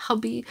it, and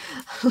hubby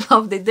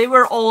loved it. They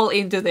were all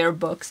into their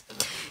books.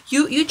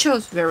 You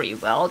chose very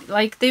well.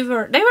 Like they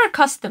were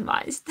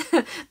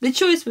customized. The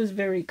choice was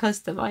very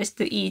customized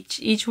to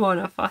each one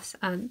of us,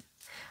 and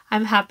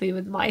I'm happy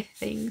with my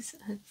things.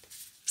 And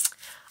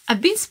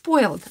I've been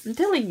spoiled. I'm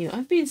telling you,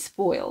 I've been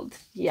spoiled.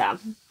 Yeah.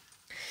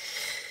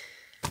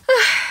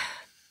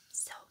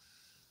 So,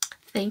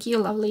 thank you,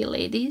 lovely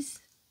ladies.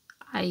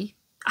 I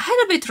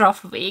had a bit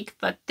rough week,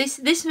 but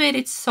this made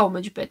it so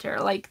much better,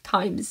 like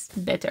times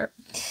better.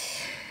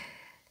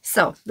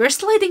 So, we're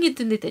sliding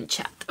into knitting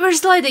chat.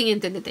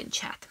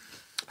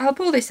 I'll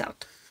pull this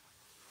out.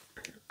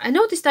 I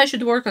noticed I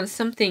should work on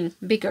something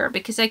bigger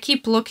because I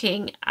keep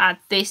looking at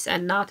this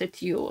and not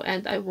at you,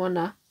 and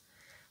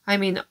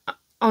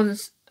on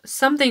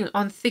something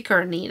on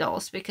thicker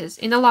needles, because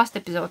in the last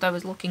episode I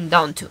was looking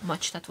down too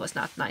much. That was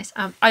not nice.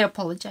 I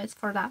apologize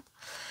for that,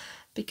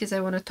 because I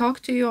want to talk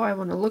to you, I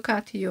want to look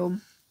at you.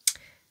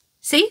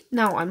 See,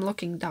 now I'm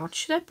looking down.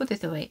 Should I put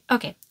it away?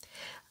 Okay.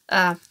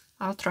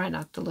 I'll try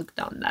not to look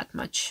down that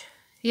much.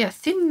 Yeah,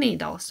 thin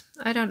needles.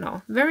 I don't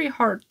know.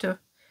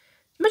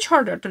 Much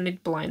harder to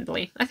knit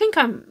blindly. I think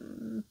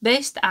I'm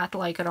best at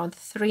like around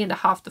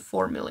 3.5 to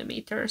 4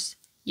 millimeters.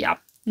 Yeah,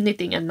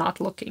 knitting and not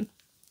looking.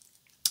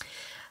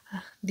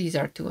 These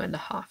are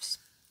 2.5s.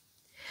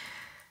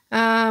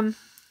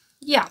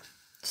 Yeah,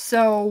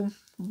 so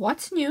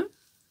what's new?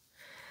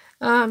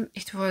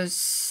 It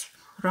was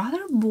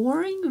rather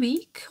boring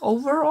week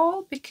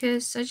overall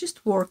because I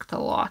just worked a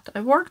lot. I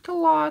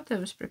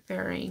was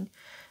preparing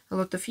a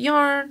lot of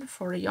yarn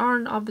for a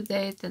yarn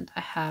update, and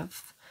I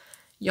have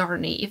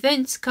yarny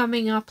events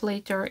coming up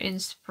later in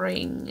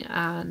spring,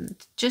 and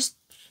just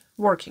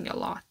working a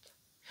lot.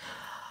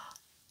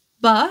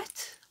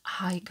 But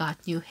I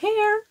got new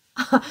hair.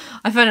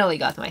 I finally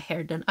got my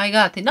hair done. I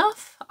got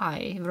enough.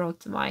 I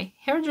wrote to my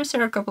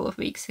hairdresser a couple of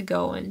weeks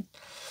ago, and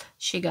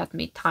she got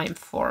me time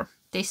for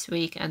this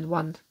week, and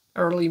one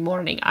early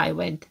morning I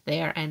went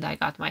there and I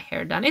got my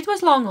hair done. It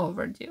was long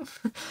overdue.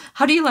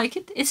 How do you like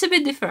it? It's a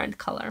bit different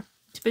color.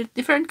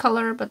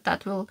 But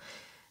that will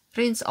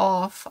rinse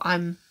off.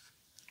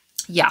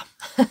 Yeah.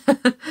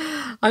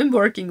 I'm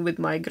working with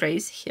my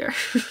grays here.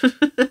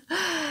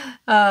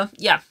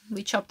 Yeah,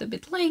 we chopped a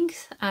bit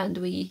length and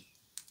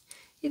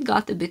it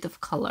got a bit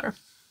of color.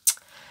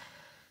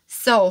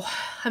 So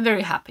I'm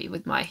very happy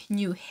with my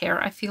new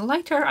hair. I feel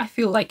lighter. I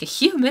feel like a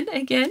human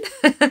again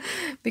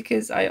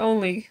because I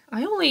only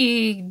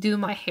do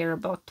my hair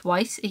about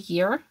twice a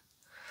year.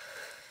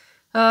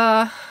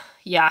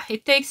 Yeah,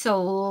 it takes a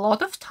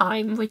lot of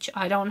time, which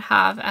I don't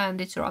have,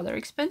 and it's rather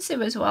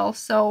expensive as well.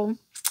 So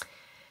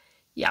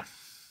yeah,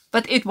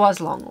 but it was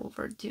long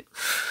overdue.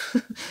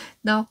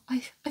 Now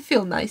I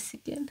feel nice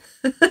again.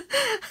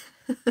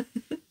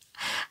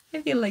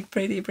 I feel like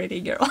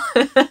pretty girl.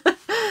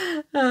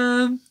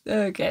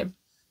 Okay.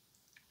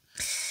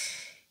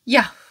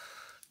 Yeah.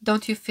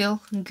 Don't you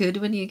feel good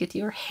when you get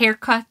your hair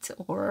cut,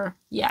 or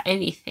yeah,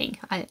 anything?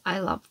 I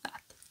love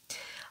that.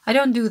 I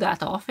don't do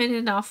that often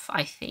enough,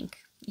 I think.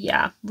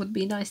 Yeah, would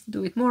be nice to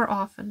do it more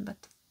often,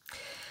 but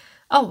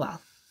oh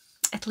well.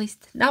 At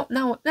least now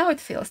it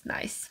feels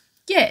nice.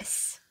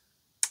 Yes.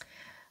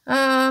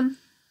 What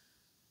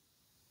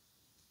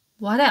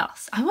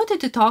else? I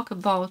wanted to talk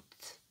about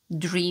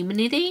dream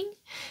knitting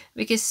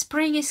because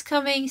spring is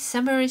coming,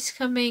 summer is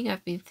coming.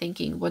 I've been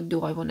thinking, what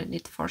do I want to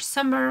knit for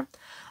summer?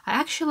 I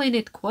actually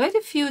knit quite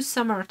a few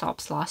summer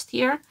tops last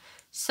year,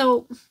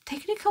 so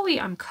technically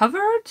I'm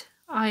covered.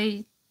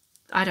 I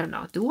don't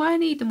know, do I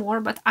need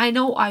more? But I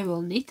know I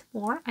will knit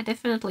more. I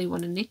definitely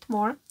want to knit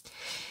more.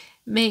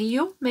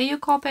 Meiyu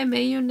Kope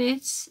Meiyu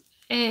Knits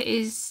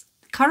is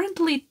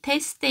currently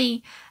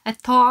testing a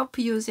top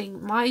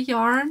using my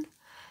yarn.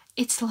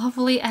 It's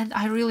lovely and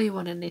I really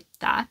want to knit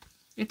that.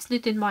 It's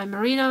knit in my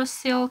merino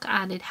silk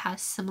and it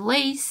has some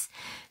lace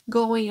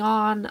going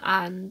on,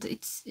 and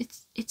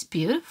it's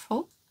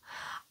beautiful.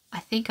 I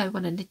think I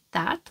want to knit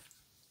that.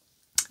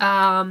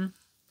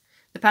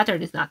 The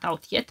pattern is not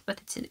out yet,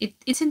 but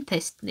it's in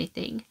test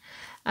knitting.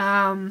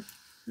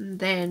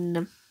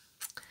 Then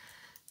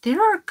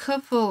there are a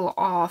couple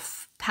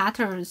of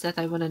patterns that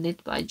I want to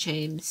knit by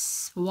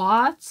James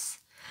Watts.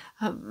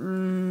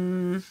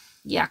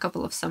 Yeah, a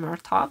couple of summer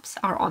tops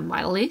are on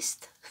my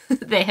list.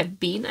 They have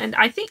been, and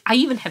I think I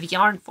even have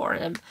yarn for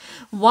them.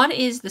 One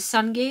is the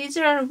Sun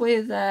Gazer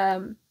with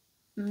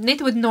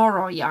knit with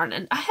Noro yarn,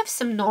 and I have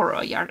some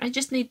Noro yarn. I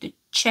just need to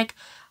check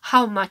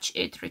how much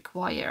it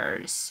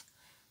requires.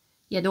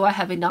 Yeah, do I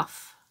have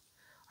enough?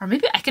 Or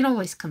maybe I can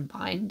always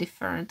combine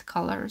different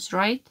colors,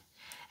 right?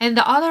 And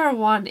the other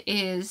one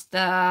is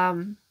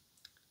the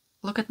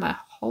look at my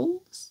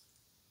holes.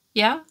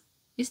 Yeah,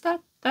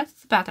 that's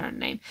the pattern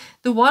name.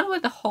 The one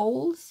with the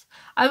holes.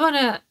 I want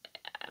to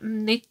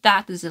knit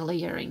that as a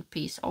layering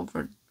piece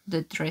over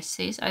the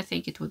dresses. I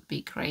think it would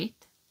be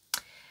great.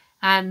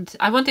 And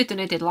I wanted to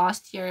knit it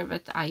last year,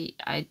 but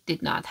I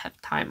did not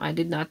have time. I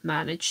did not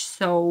manage.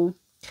 So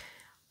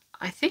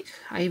I think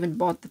I even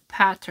bought the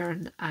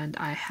pattern and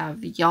I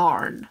have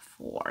yarn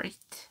for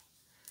it.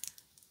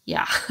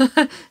 Yeah,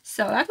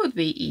 so that would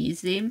be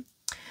easy.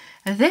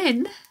 And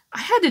then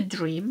I had a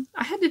dream.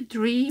 I had a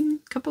dream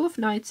a couple of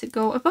nights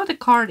ago about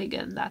a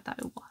cardigan that I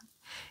won.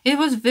 It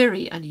was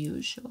very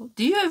unusual.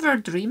 Do you ever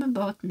dream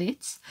about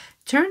knits?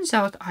 Turns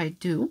out I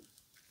do.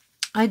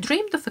 I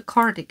dreamed of a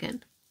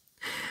cardigan.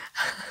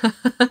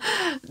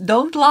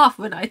 Don't laugh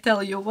when I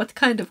tell you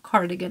what kind of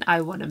cardigan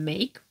I want to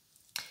make.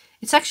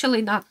 It's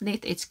actually not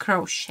knit, it's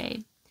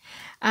crochet.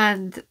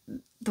 And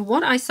the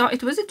one I saw,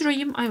 it was a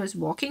dream. I was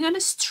walking on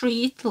a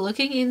street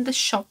looking in the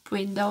shop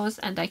windows,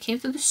 and I came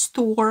to the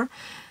store.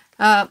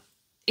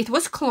 It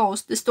was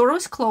closed. The store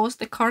was closed.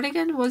 The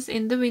cardigan was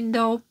in the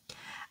window,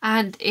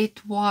 and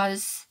it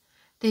was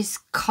this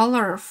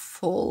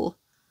colorful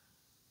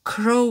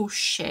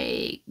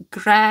crochet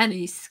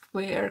granny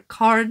square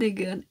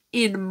cardigan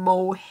in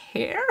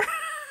mohair.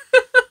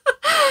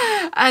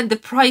 And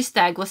the price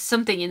tag was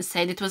something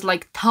insane. It was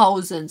like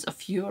thousands of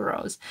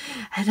euros.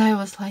 And I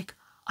was like,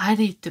 I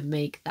need to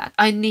make that.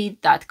 I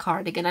need that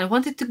cardigan. I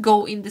wanted to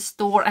go in the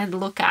store and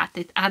look at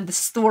it, and the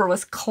store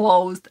was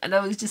closed, and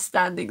I was just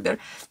standing there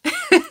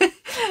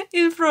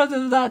in front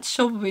of that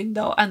shop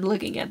window and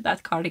looking at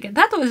that cardigan.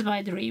 That was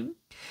my dream.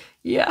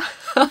 Yeah,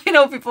 I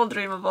know people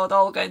dream about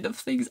all kinds of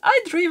things. I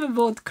dream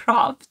about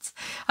crafts.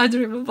 I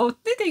dream about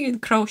knitting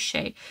and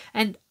crochet.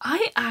 And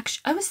I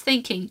was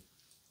thinking,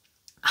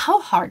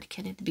 how hard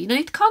can it be? No,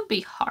 it can't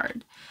be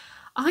hard.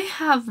 I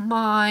have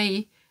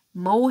my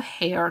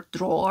mohair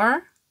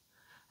drawer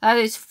that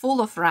is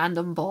full of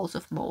random balls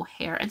of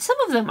mohair, and some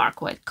of them are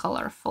quite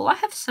colorful. I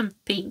have some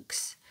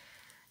pinks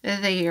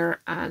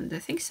there, and I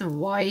think some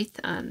white,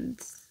 and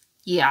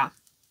yeah.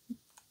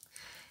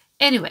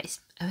 Anyways,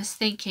 I was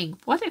thinking,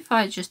 what if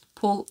I just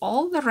pull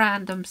all the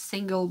random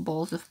single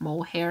balls of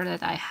mohair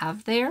that I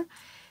have there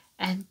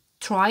and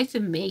try to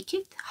make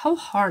it? How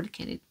hard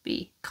can it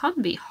be?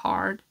 Can't be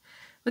hard.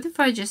 What if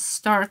I just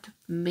start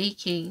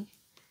making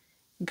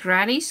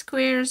granny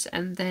squares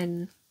and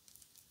then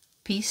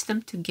piece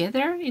them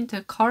together into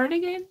a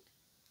cardigan?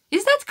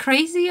 Is that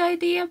crazy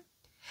idea?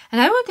 And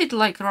I want it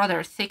like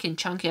rather thick and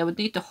chunky. I would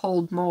need to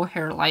hold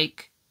mohair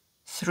like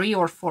 3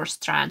 or 4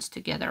 strands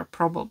together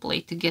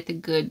probably to get a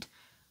good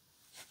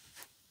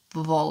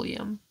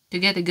volume, to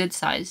get a good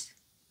size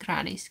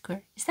granny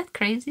square. Is that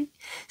crazy?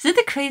 Is that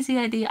a crazy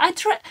idea? I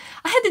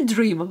had a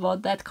dream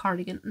about that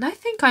cardigan, and I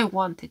think I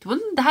want it.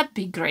 Wouldn't that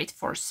be great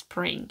for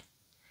spring?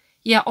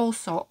 Yeah,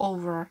 also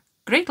over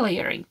great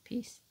layering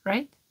piece,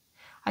 right?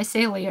 I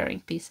say layering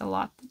piece a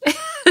lot.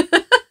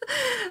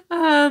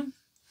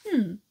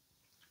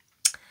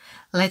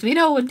 Let me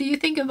know, what do you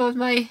think about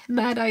my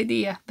mad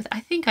idea? But I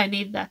think I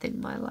need that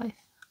in my life.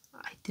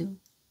 I do.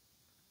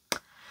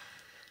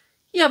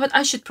 Yeah, but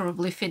I should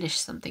probably finish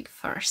something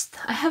first.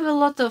 I have a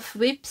lot of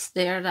whips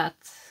there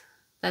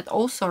that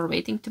also are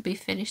waiting to be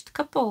finished.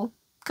 Couple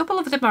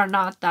of them are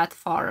not that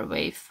far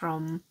away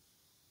from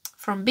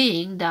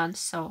being done,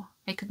 so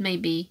I could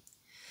maybe.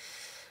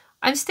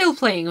 I'm still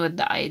playing with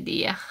the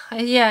idea.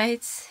 Yeah,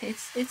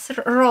 it's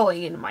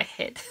rolling in my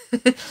head.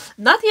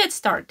 Not yet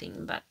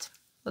starting, but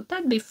would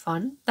that be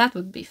fun? That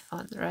would be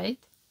fun, right?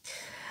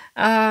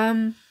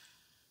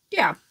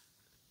 Yeah.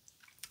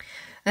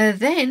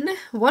 Then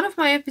one of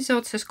my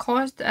episodes has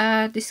caused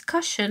a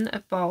discussion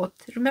about.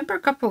 Remember a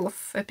couple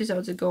of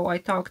episodes ago I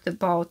talked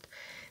about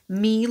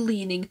me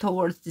leaning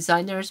towards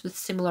designers with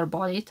similar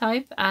body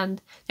type,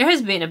 and there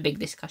has been a big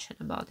discussion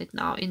about it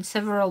now. In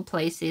several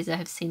places I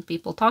have seen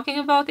people talking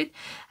about it,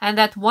 and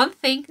that one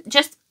thing,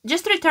 just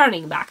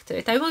returning back to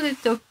it, I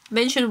wanted to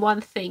mention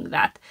one thing,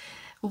 that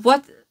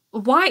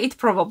why it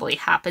probably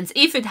happens,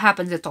 if it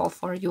happens at all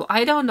for you,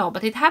 I don't know,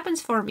 but it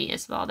happens for me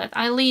as well, that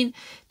I lean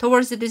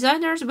towards the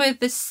designers with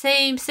the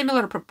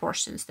similar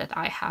proportions that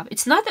I have.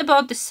 It's not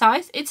about the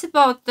size, it's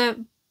about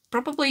the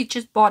probably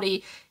just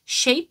body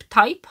shape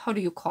type. How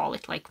do you call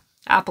it? Like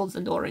apples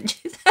and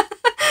oranges.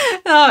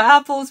 No,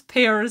 apples,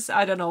 pears,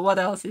 I don't know what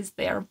else is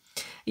there.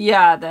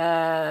 Yeah,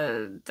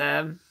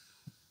 the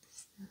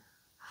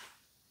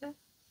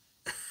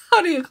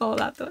how do you call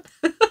that one?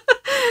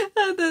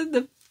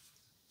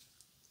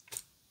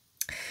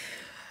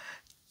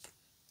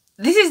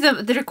 This is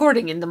the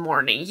recording in the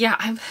morning. Yeah,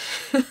 I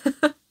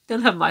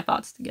don't have my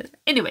thoughts together.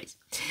 Anyways,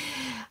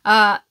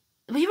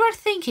 we were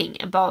thinking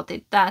about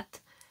it, that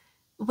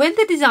when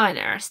the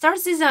designer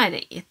starts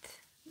designing it,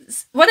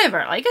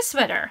 whatever, like a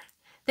sweater,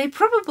 they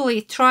probably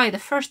try the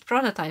first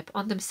prototype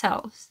on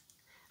themselves,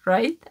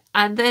 right?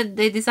 And then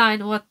they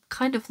design what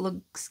kind of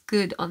looks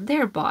good on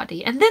their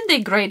body, and then they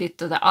grade it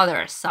to the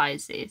other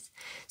sizes.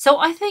 So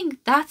I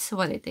think that's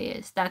what it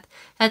is, that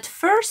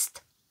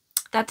first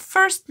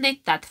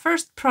knit, that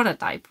first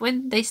prototype,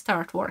 when they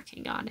start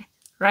working on it,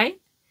 right?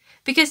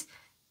 Because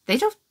they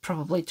don't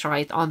probably try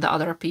it on the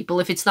other people.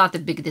 If it's not a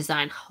big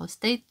design house,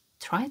 they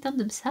try it on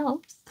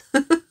themselves.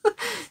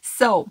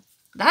 So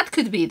that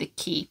could be the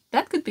key.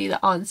 That could be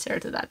the answer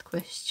to that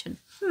question.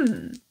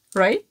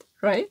 Right?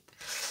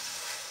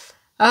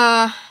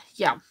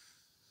 Yeah.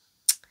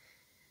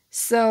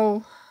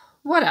 So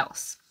what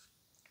else?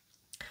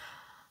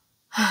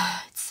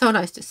 It's So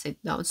nice to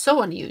sit down.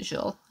 So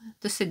unusual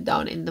to sit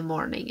down in the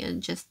morning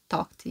and just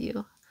talk to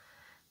you.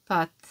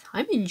 But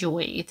I'm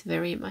enjoying it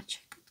very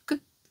much.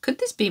 Could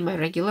this be my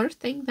regular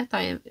thing that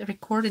I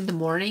record in the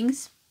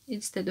mornings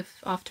instead of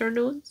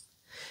afternoons?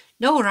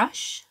 No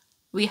rush.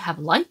 We have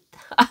light.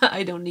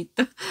 I don't need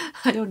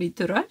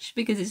to rush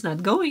because it's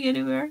not going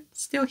anywhere.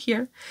 It's still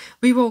here.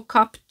 We woke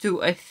up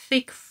to a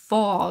thick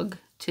fog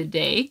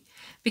today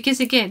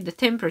because again the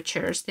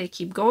temperatures, they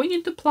keep going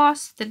into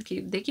plus, then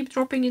they keep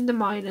dropping into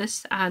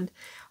minus, and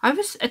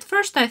at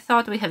first I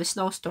thought we have a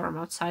snowstorm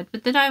outside,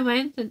 but then I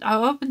went and I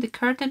opened the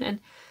curtain and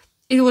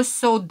it was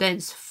so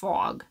dense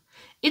fog.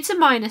 It's a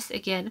minus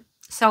again,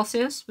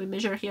 Celsius. We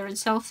measure here in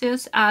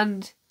Celsius,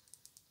 and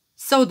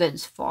so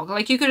dense fog,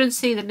 like you couldn't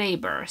see the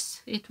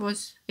neighbors. It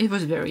was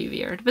very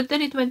weird, but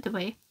then it went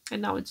away,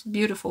 and now it's a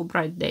beautiful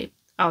bright day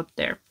out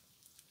there.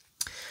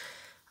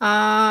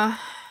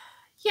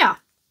 Yeah.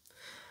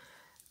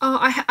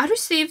 I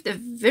received a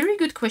very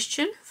good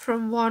question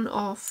from one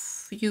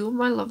of you,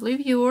 my lovely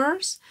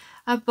viewers,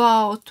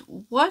 about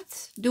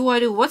what do I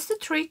do? What's the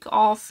trick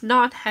of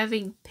not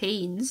having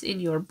pains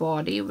in your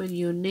body when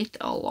you knit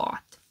a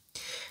lot?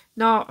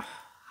 Now,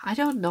 I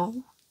don't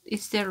know.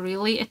 Is there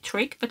really a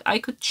trick? But I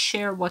could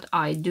share what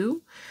I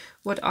do.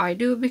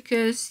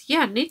 Because,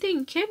 yeah,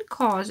 knitting can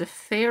cause a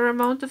fair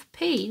amount of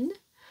pain.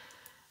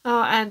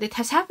 And it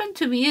has happened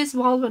to me as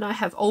well when I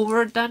have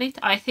overdone it.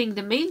 I think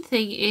the main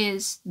thing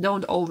is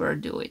don't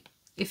overdo it.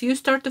 If you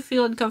start to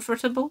feel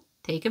uncomfortable,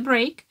 take a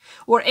break.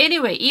 Or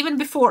anyway, even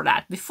before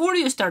that, before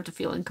you start to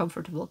feel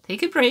uncomfortable,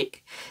 take a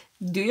break.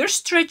 Do your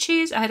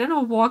stretches, I don't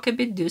know, walk a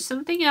bit, do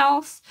something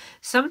else.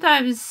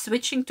 Sometimes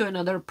switching to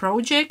another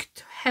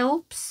project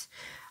helps.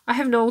 I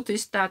have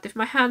noticed that if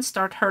my hands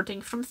start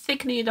hurting from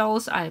thick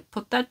needles, I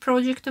put that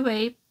project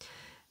away.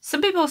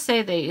 Some people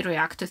say they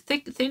react to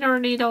thinner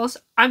needles.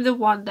 I'm the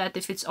one that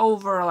if it's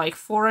over like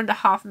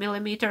 4.5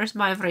 millimeters,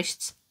 my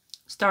wrists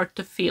start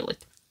to feel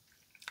it.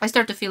 I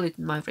start to feel it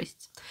in my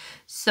wrists.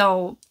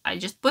 So I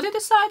just put it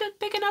aside and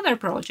pick another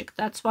project.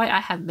 That's why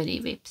I have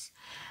many whips.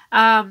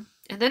 And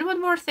then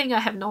one more thing I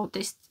have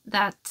noticed,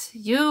 that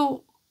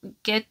you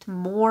get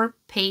more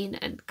pain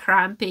and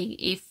cramping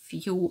if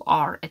you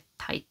are a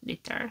tight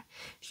knitter.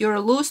 If you're a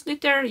loose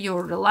knitter,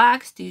 you're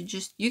relaxed,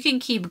 you can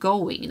keep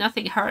going,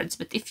 nothing hurts.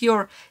 But if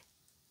you're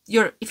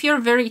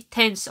very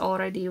tense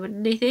already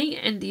when knitting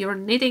and you're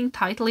knitting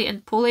tightly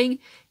and pulling,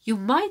 you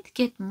might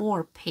get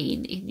more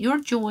pain in your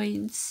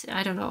joints,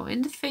 I don't know,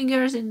 in the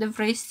fingers, in the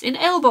wrists, in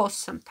elbows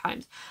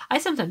sometimes. I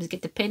sometimes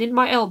get the pain in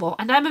my elbow,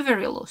 and I'm a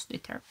very loose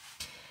knitter.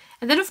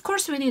 And then, of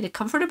course, we need a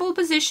comfortable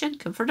position,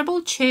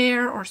 comfortable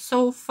chair or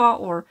sofa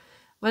or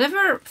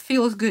whatever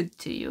feels good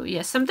to you.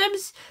 Yeah,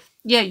 sometimes,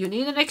 yeah, you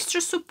need an extra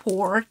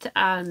support,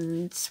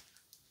 and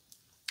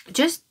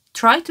just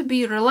try to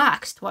be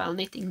relaxed while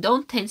knitting.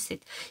 Don't tense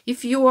it.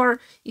 If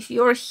you're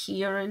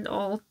here and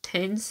all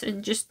tense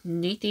and just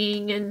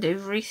knitting and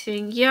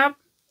everything, yeah,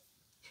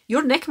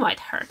 your neck might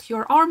hurt,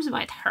 your arms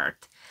might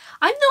hurt.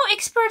 I'm no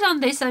expert on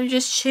this. I'm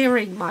just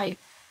sharing my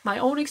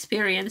own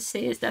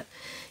experiences that,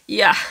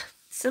 yeah,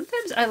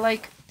 sometimes I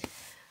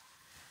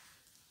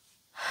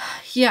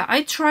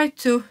try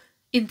to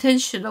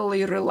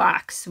intentionally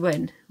relax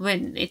when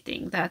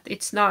knitting, that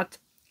it's not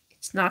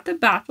a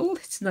battle,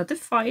 it's not a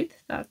fight,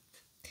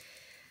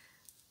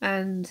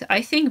 and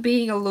I think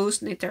being a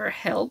loose knitter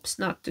helps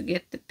not to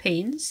get the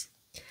pains.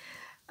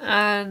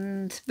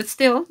 But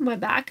still, my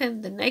back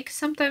and the neck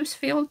sometimes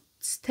feel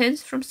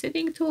tense from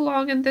sitting too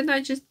long, and then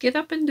I just get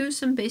up and do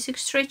some basic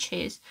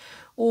stretches,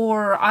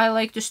 or I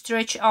like to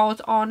stretch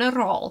out on a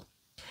roll.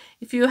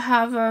 If you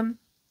have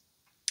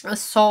a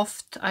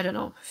soft, I don't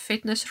know,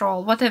 fitness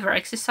roll, whatever,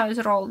 exercise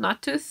roll,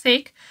 not too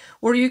thick,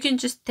 or you can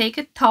just take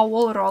a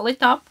towel, roll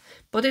it up,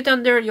 put it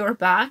under your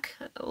back,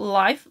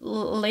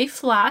 lay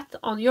flat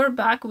on your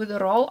back with a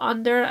roll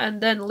under, and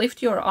then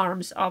lift your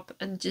arms up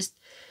and just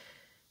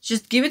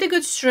give it a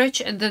good stretch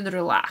and then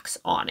relax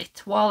on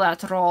it while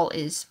that roll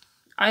is.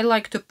 I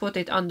like to put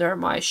it under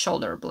my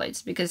shoulder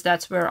blades because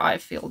that's where I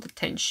feel the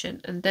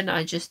tension, and then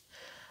I'm just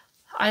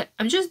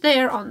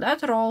there on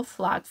that roll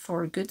flat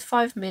for a good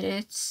 5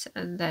 minutes,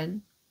 and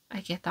then I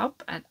get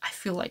up and I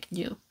feel like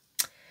new.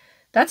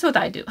 That's what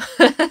I do.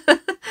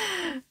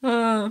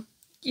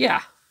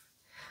 Yeah.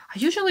 I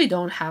usually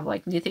don't have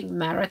like knitting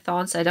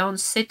marathons. I don't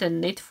sit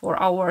and knit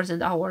for hours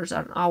and hours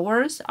and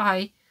hours.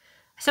 I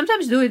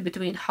sometimes do it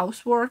between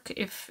housework.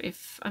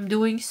 If I'm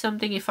doing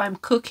something, if I'm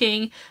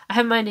cooking, I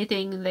have my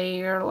knitting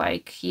there.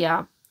 Like,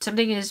 yeah,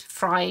 something is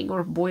frying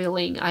or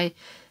boiling. I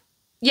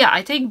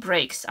take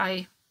breaks.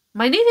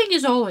 My knitting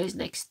is always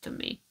next to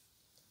me.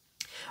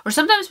 Or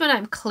sometimes when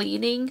I'm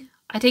cleaning,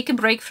 I take a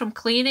break from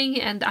cleaning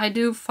and I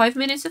do 5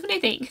 minutes of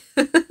knitting.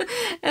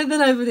 And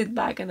then I put it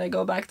back and I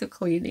go back to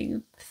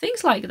cleaning.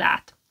 Things like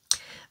that.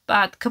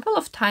 But a couple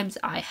of times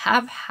I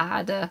have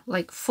had a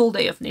full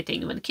day of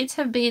knitting when kids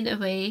have been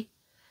away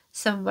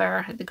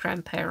somewhere at the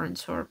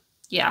grandparents, or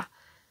yeah.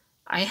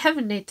 I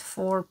have knit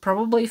for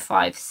probably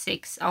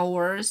 5-6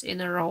 hours in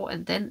a row,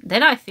 and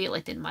then I feel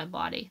it in my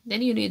body.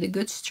 Then you need a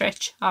good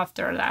stretch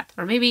after that,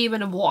 or maybe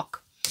even a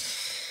walk.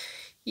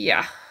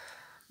 Yeah,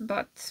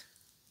 but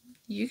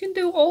you can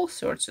do all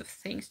sorts of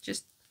things.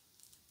 Just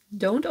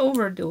don't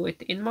overdo it.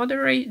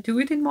 Do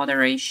it in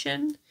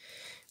moderation.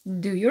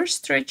 Do your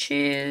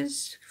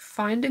stretches.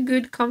 Find a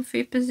good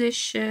comfy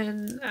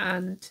position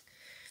and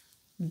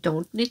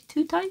don't knit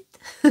too tight.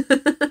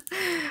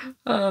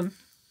 um,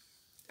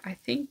 I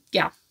think,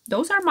 yeah,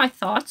 those are my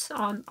thoughts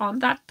on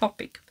that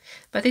topic.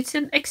 But it's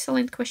an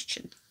excellent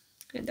question.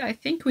 And I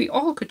think we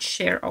all could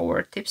share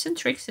our tips and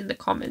tricks in the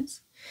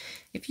comments.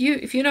 If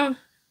you know,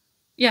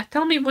 yeah,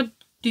 tell me, what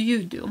do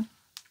you do?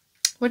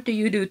 What do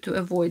you do to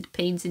avoid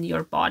pains in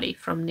your body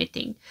from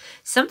knitting?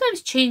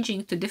 Sometimes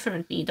changing to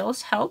different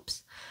needles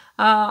helps.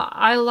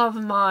 I love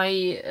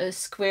my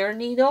square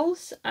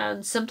needles,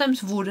 and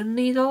sometimes wooden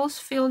needles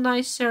feel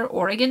nicer,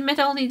 or again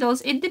metal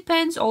needles. It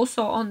depends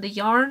also on the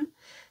yarn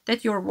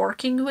that you're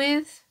working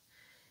with.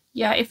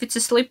 Yeah, if it's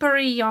a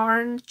slippery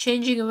yarn,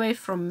 changing away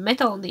from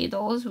metal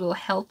needles will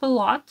help a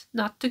lot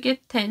not to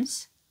get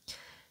tense,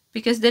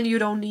 because then you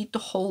don't need to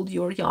hold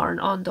your yarn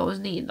on those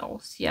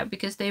needles. Yeah,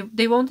 because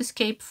they won't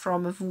escape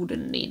from a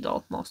wooden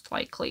needle, most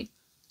likely.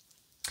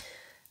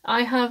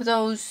 I have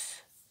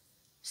those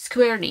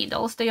square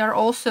needles. They are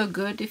also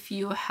good if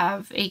you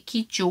have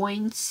achy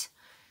joints.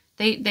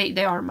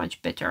 They are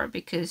much better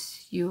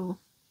because you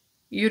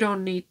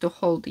don't need to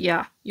hold,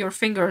 yeah, your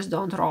fingers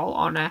don't roll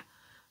on a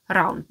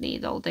round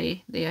needle.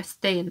 They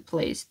stay in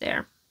place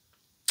there.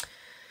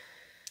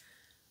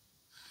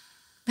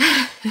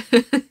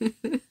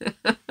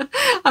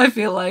 I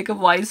feel like a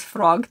wise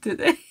frog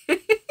today.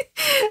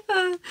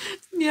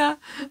 Yeah,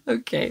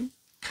 okay.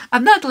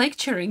 I'm not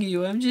lecturing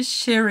you, I'm just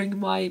sharing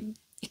my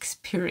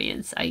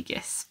experience, I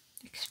guess.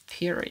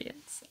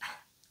 Experience.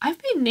 I've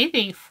been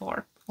knitting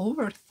for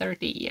over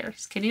 30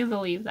 years. Can you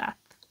believe that?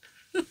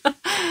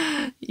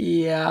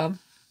 Yeah.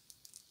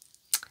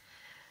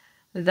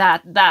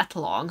 That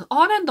long.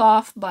 On and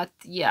off, but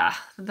yeah,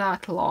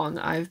 that long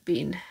I've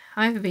been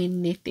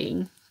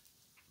knitting.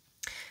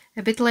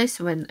 A bit less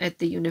when at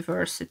the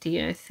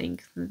university. I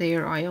think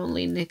there I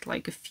only knit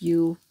like a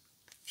few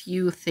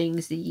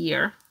things a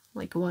year,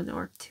 like one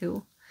or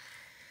two.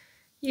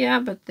 Yeah,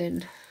 but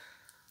then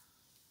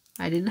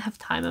I didn't have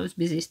time. I was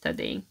busy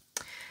studying.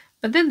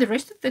 But then the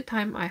rest of the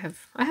time I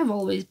have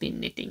always been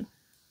knitting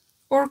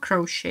or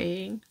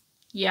crocheting.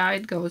 Yeah,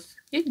 it goes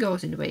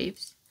in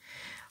waves.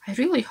 I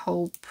really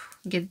hope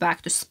get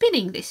back to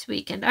spinning this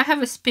weekend. I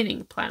have a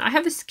spinning plan. I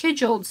have a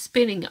scheduled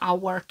spinning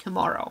hour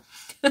tomorrow.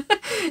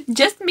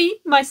 Just me,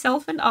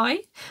 myself and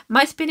I,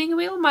 my spinning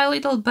wheel, my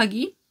little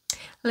buggy,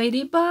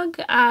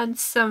 ladybug, and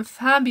some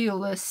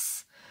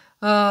fabulous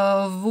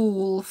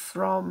wool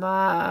from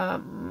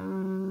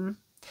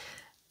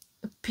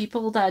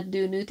people that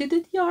do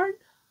knitted yarn.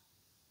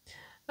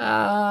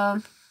 I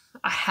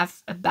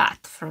have a bat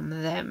from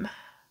them.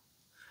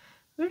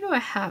 Where do I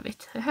have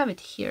it? I have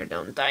it here,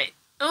 don't I?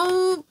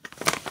 Oh,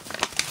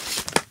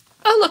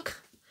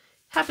 look,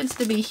 happens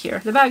to be here.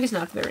 The bag is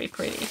not very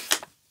pretty,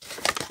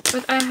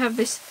 but I have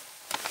this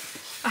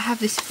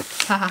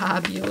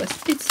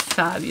fabulous, it's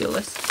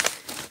fabulous.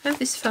 I have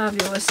this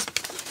fabulous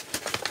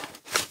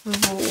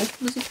wool.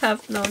 Does it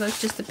have, no,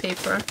 that's just the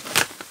paper.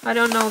 I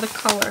don't know the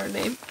color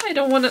name.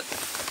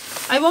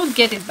 I won't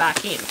get it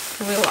back in,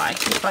 will I,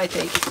 if I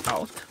take it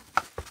out?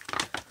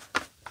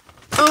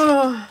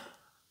 Oh.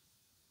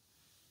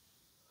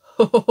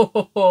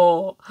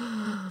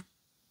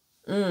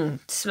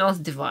 It smells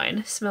divine.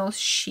 It smells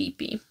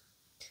sheepy.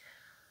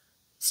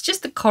 It's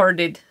just a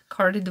carded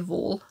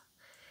wool.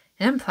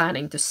 And I'm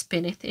planning to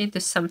spin it into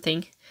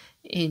something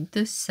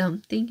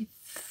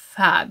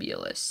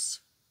fabulous.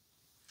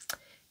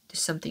 Into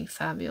something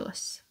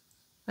fabulous.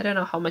 I don't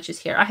know how much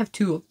is here. I have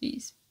 2 of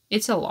these.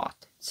 It's a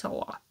lot. It's a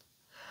lot.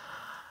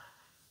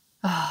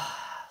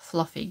 Ah,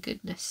 fluffy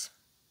goodness.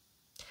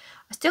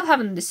 I still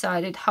haven't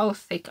decided how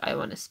thick I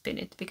want to spin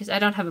it because I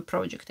don't have a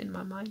project in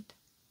my mind.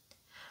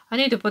 I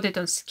need to put it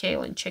on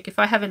scale and check. If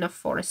I have enough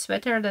for a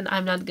sweater, then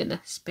I'm not gonna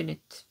spin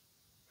it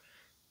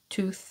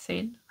too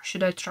thin. Or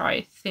should I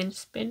try thin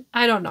spin?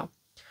 I don't know.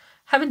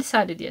 Haven't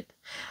decided yet.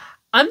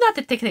 I'm not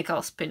a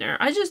technical spinner.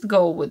 I just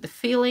go with the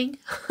feeling.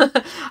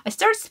 I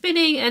start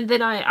spinning and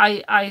then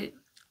I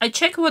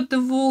check what the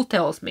wool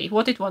tells me,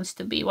 what it wants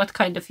to be, what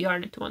kind of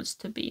yarn it wants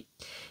to be.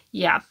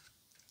 Yeah.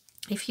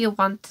 If you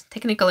want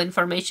technical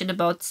information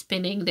about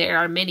spinning, there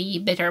are many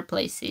better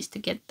places to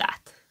get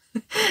that.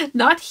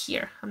 Not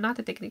here. I'm not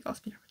a technical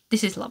spinner.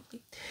 This is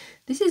lovely.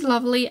 This is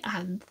lovely,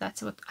 and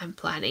that's what I'm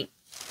planning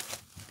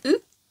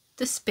to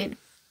spin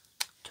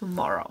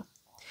tomorrow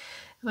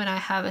when I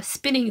have a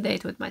spinning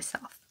date with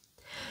myself.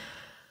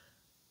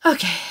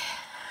 Okay.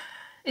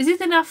 Is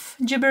it enough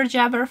jibber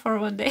jabber for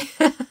one day?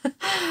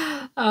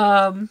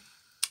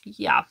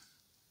 Yeah.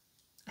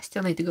 I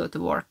still need to go to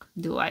work.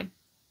 Do I?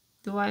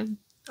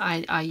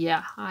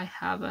 Yeah, I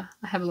have a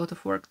lot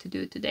of work to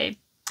do today.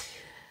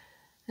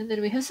 And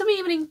then we have some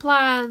evening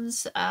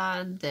plans,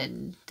 and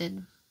then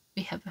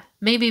we have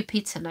maybe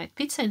pizza night,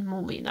 pizza and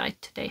movie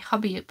night today.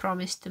 Hubby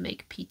promised to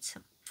make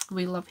pizza.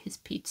 We love his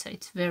pizza.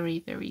 It's very,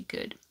 very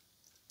good.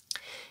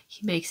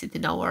 he makes it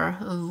in our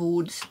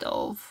wood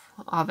stove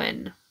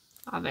oven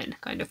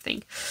kind of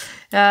thing.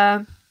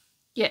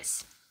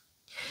 Yes.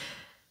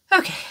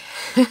 Okay.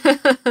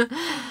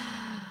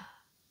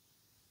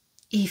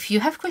 If you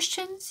have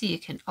questions, you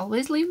can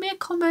always leave me a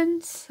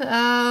comment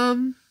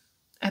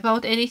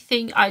about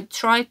anything. I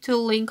try to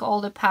link all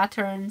the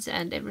patterns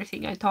and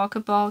everything I talk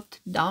about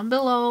down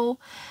below.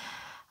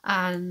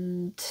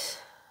 And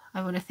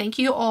I want to thank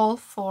you all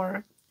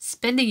for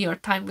spending your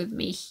time with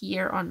me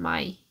here on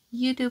my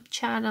YouTube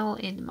channel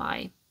in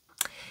my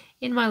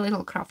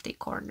little crafty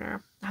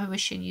corner. I'm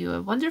wishing you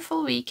a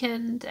wonderful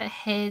weekend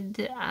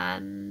ahead,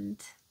 and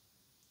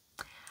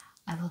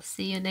I will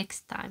see you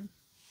next time.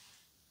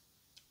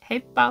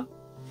 Heippa!